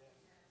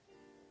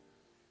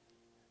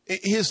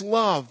 His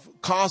love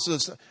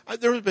causes,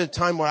 there has been a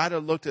time where I'd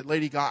have looked at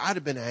Lady Gaga, I'd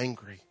have been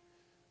angry.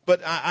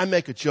 But I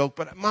make a joke,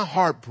 but my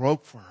heart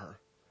broke for her.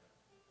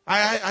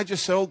 I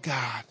just said, oh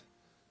God.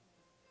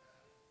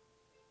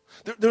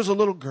 There was a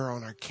little girl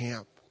in our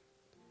camp.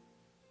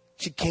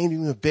 She came to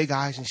me with big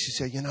eyes and she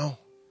said, you know,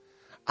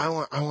 I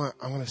want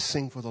to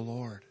sing for the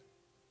Lord.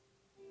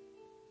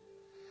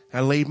 I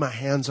laid my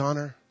hands on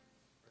her.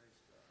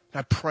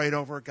 I prayed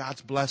over her,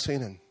 God's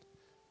blessing, and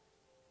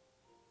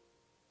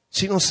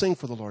she don't sing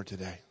for the Lord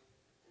today.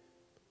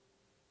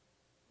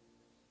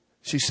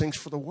 She sings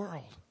for the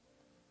world.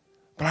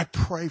 But I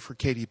pray for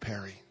Katy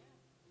Perry.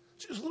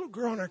 She was a little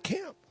girl in our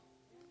camp.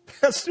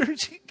 Pastor,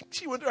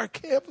 she went to our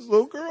camp as a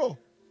little girl.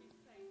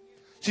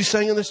 She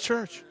sang in this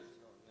church.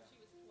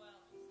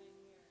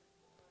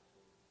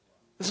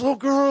 This little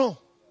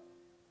girl.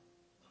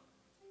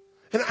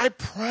 And I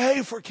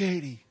pray for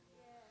Katie.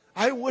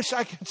 I wish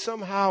I could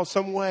somehow,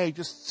 some way,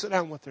 just sit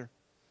down with her.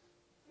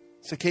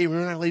 Say, Katie,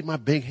 remember I laid my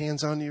big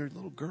hands on your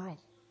little girl?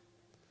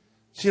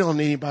 She don't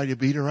need anybody to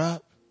beat her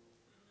up.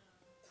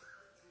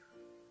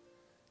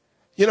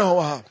 You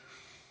know,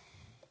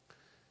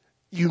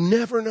 you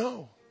never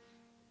know.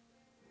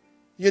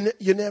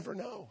 You never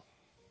know.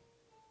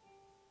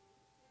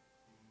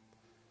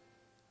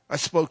 I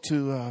spoke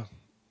to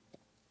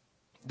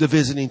the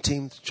visiting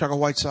team, the Chicago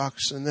White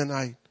Sox, and then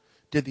I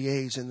did the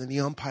A's, and then the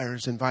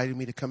umpires invited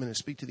me to come in and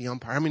speak to the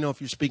umpire. How many know if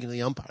you're speaking to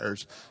the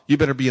umpires, you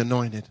better be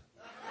anointed?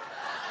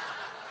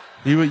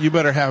 You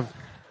better have...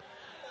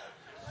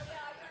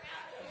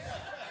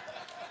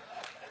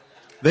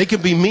 They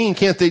can be mean,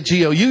 can't they,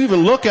 Gio? You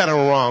even look at them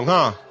wrong,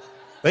 huh?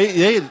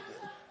 They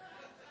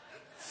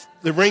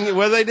ring.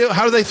 What do they do?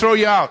 How do they throw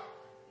you out?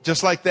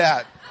 Just like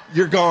that.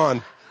 You're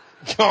gone.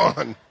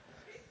 Gone.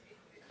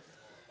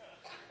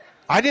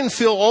 I didn't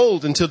feel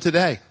old until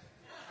today.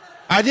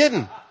 I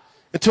didn't.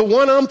 Until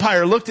one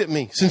umpire looked at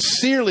me.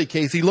 Sincerely,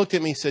 Casey, he looked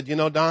at me and said, you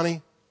know,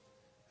 Donnie?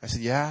 I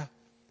said, yeah.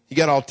 He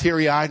got all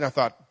teary-eyed, and I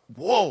thought,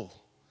 whoa,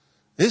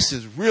 this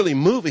is really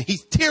moving.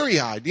 He's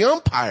teary-eyed, the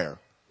umpire.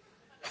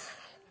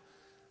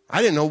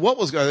 I didn't know what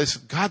was going on. I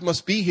said, God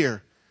must be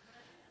here.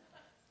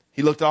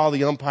 He looked at all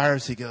the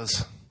umpires. He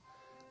goes,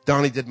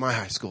 Donnie did my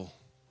high school.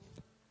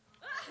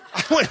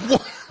 I went,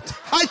 what?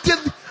 I did.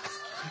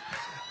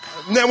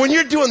 Now, when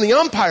you're doing the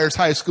umpire's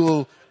high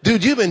school,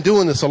 dude, you've been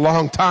doing this a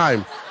long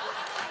time.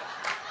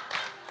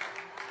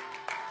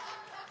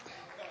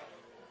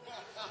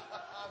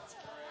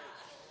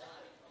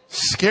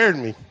 Scared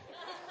me.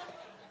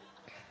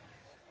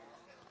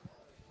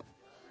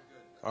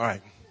 All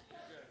right.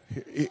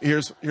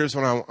 Here's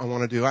what I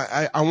want to do.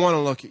 I want to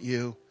look at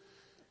you.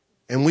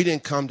 And we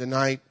didn't come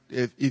tonight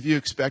if you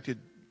expected,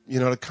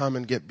 to come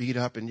and get beat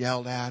up and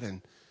yelled at.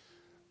 And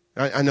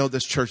I know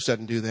this church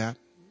doesn't do that.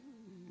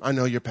 I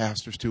know your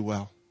pastors too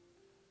well.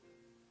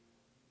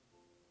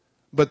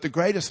 But the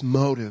greatest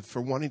motive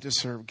for wanting to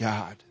serve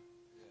God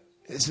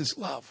is His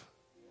love.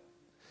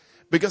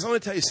 Because I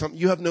want to tell you something.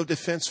 You have no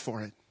defense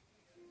for it.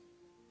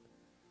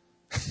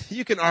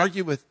 You can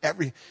argue with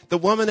the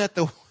woman at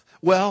the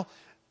well,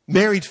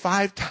 married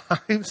 5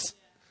 times.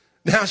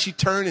 Now she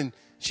turned and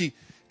she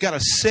got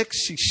a 6th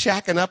she's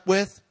shacking up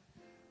with.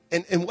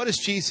 And what does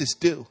Jesus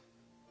do?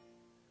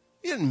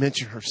 He didn't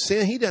mention her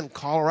sin. He doesn't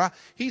call her out.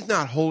 He's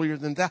not holier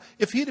than thou.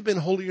 If he'd have been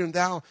holier than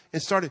thou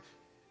and started,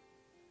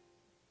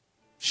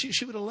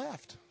 she would have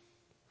left.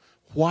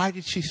 Why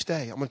did she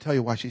stay? I'm going to tell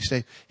you why she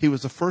stayed. He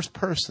was the first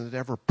person that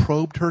ever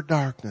probed her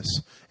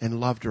darkness and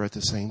loved her at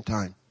the same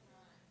time.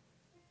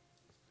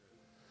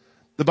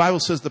 The Bible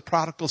says the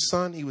prodigal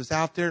son, he was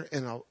out there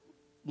in a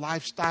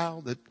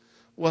lifestyle that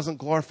wasn't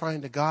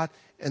glorifying to God.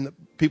 And the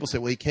people say,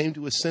 well, he came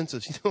to his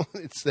senses. You know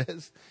what it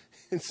says?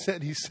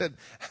 He said,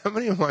 how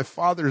many of my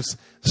father's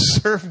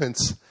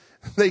servants,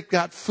 they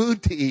got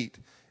food to eat?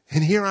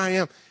 And here I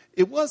am.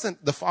 It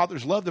wasn't the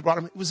father's love that brought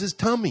him. It was his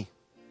tummy.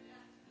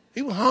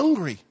 He was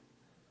hungry.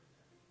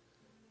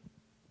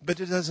 But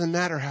it doesn't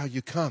matter how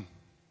you come.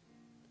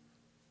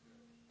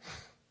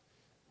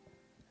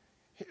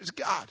 Here's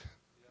God.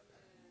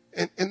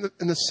 And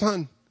the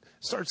son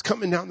starts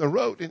coming down the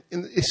road.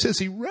 And it says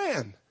he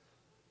ran.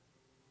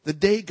 The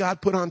day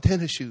God put on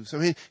tennis shoes. I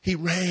mean, he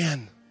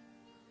ran.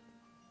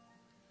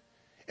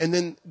 And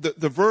then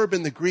the verb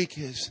in the Greek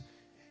is,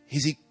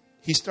 he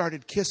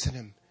started kissing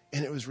him.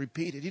 And it was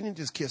repeated. He didn't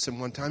just kiss him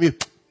one time.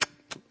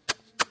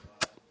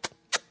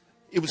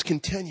 It was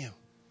continue.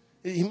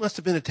 He must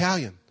have been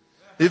Italian.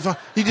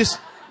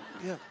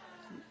 Yeah.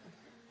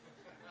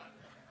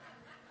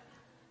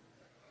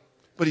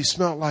 But he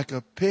smelled like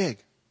a pig.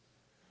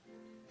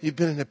 He'd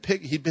been in a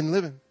pig. He'd been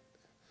living.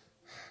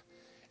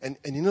 And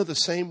the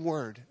same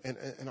word, and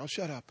I'll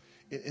shut up.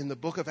 In the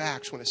book of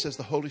Acts, when it says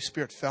the Holy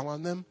Spirit fell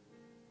on them,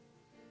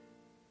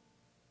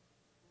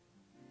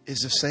 is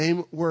the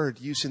same word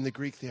used in the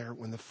Greek there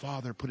when the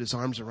Father put his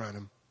arms around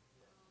him.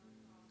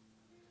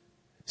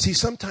 See,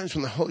 sometimes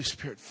when the Holy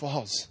Spirit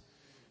falls,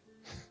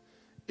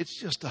 it's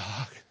just a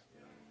hug.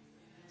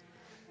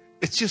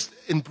 It's just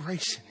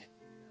embracing it.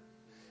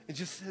 It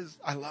just says,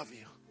 I love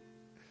you.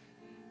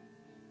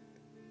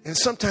 And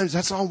sometimes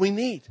that's all we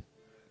need.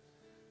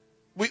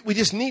 We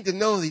just need to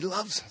know that He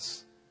loves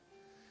us.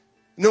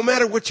 No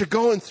matter what you're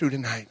going through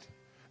tonight.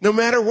 No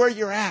matter where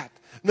you're at.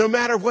 No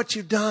matter what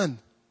you've done.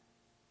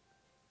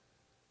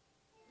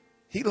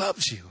 He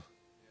loves you.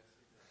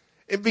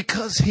 And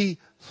because He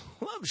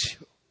loves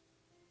you.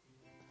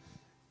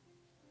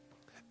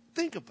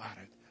 Think about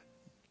it.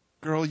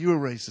 Girl, you were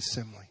raised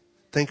assembly.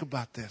 Think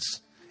about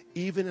this.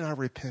 Even in our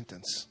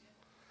repentance,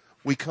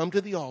 we come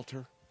to the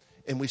altar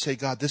and we say,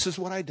 God, this is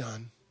what I've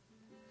done.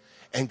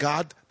 And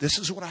God, this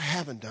is what I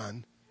haven't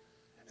done.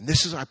 And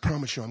this is, I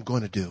promise you, I'm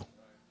going to do.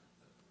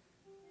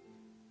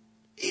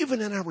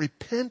 Even in our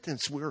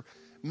repentance, we're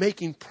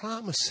making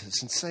promises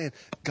and saying,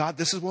 God,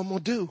 this is what I'm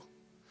going to do.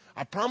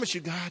 I promise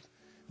you, God,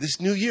 this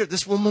new year,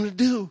 this is what I'm going to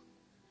do.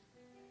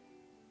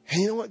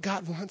 And you know what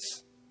God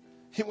wants?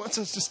 He wants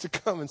us just to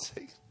come and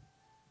say,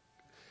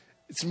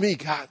 it's me,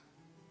 God.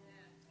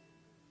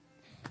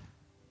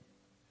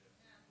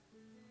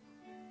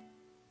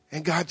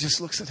 And God just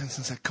looks at us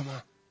and says, come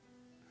on.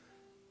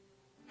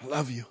 I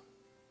love you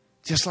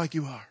just like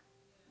you are.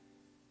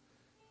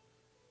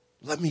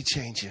 Let me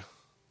change you.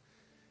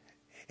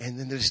 And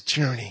then this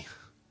journey,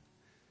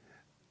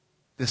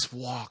 this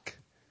walk,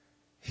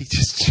 he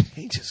just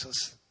changes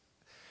us.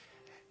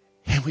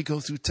 And we go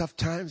through tough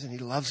times and he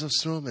loves us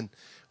through them,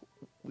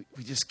 and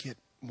we just get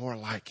more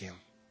like him.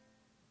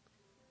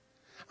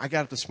 I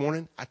got up this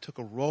morning, I took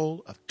a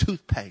roll of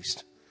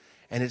toothpaste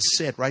and it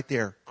said right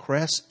there,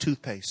 Crest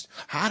toothpaste.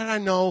 How did I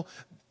know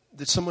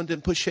that someone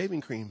didn't put shaving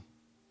cream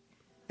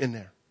in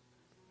there?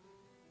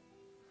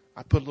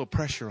 I put a little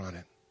pressure on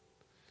it.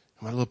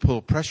 And when I put a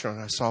little pressure on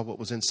it, I saw what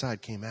was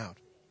inside came out.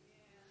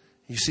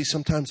 You see,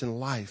 sometimes in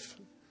life,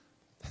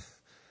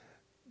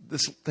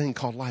 this thing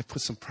called life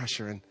puts some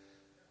pressure in.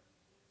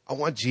 I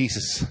want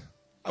Jesus.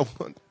 I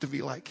want to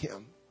be like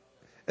him.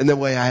 And the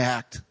way I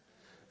act,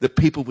 that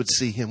people would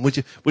see him. Would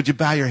you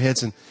bow your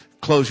heads and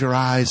close your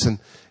eyes? And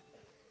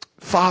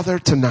Father,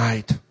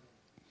 tonight,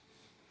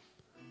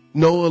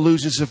 no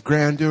illusions of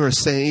grandeur or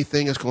say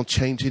anything that's going to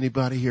change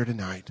anybody here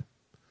tonight.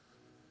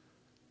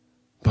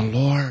 But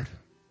Lord,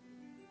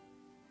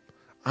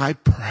 I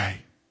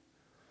pray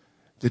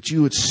that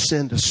you would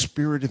send a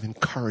spirit of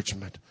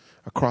encouragement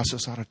across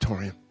this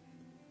auditorium.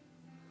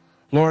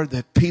 Lord,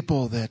 that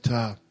people that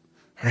are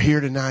here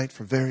tonight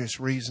for various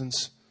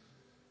reasons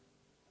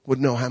would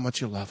know how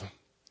much you love them.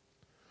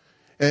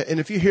 And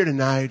if you're here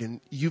tonight and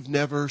you've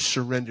never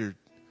surrendered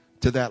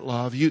to that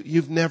love,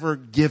 you've never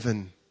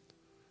given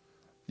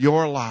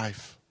your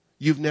life,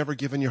 you've never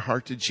given your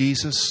heart to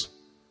Jesus,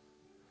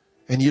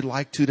 and you'd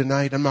like to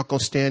tonight, I'm not going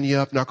to stand you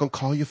up, not going to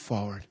call you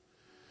forward.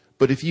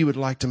 But if you would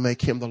like to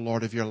make him the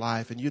Lord of your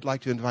life and you'd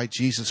like to invite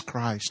Jesus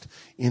Christ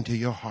into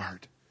your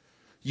heart,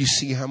 you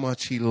see how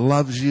much he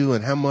loves you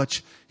and how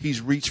much he's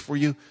reached for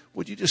you,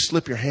 would you just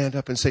slip your hand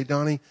up and say,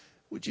 Donnie,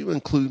 would you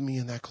include me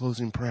in that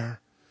closing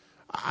prayer?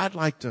 I'd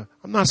like to.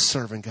 I'm not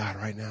serving God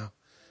right now.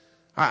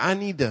 I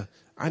need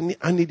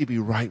to be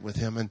right with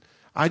him. And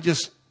I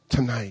just,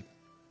 tonight,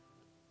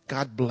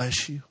 God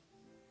bless you.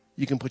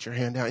 You can put your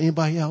hand out.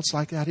 Anybody else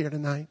like that here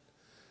tonight?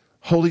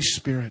 Holy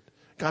Spirit,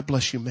 God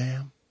bless you,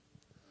 ma'am.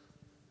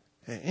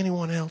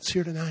 Anyone else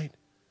here tonight?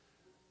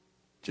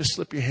 Just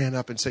slip your hand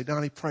up and say,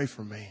 Donnie, pray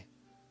for me.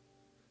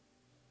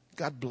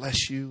 God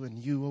bless you, and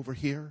you over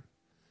here.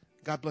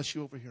 God bless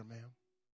you over here, ma'am.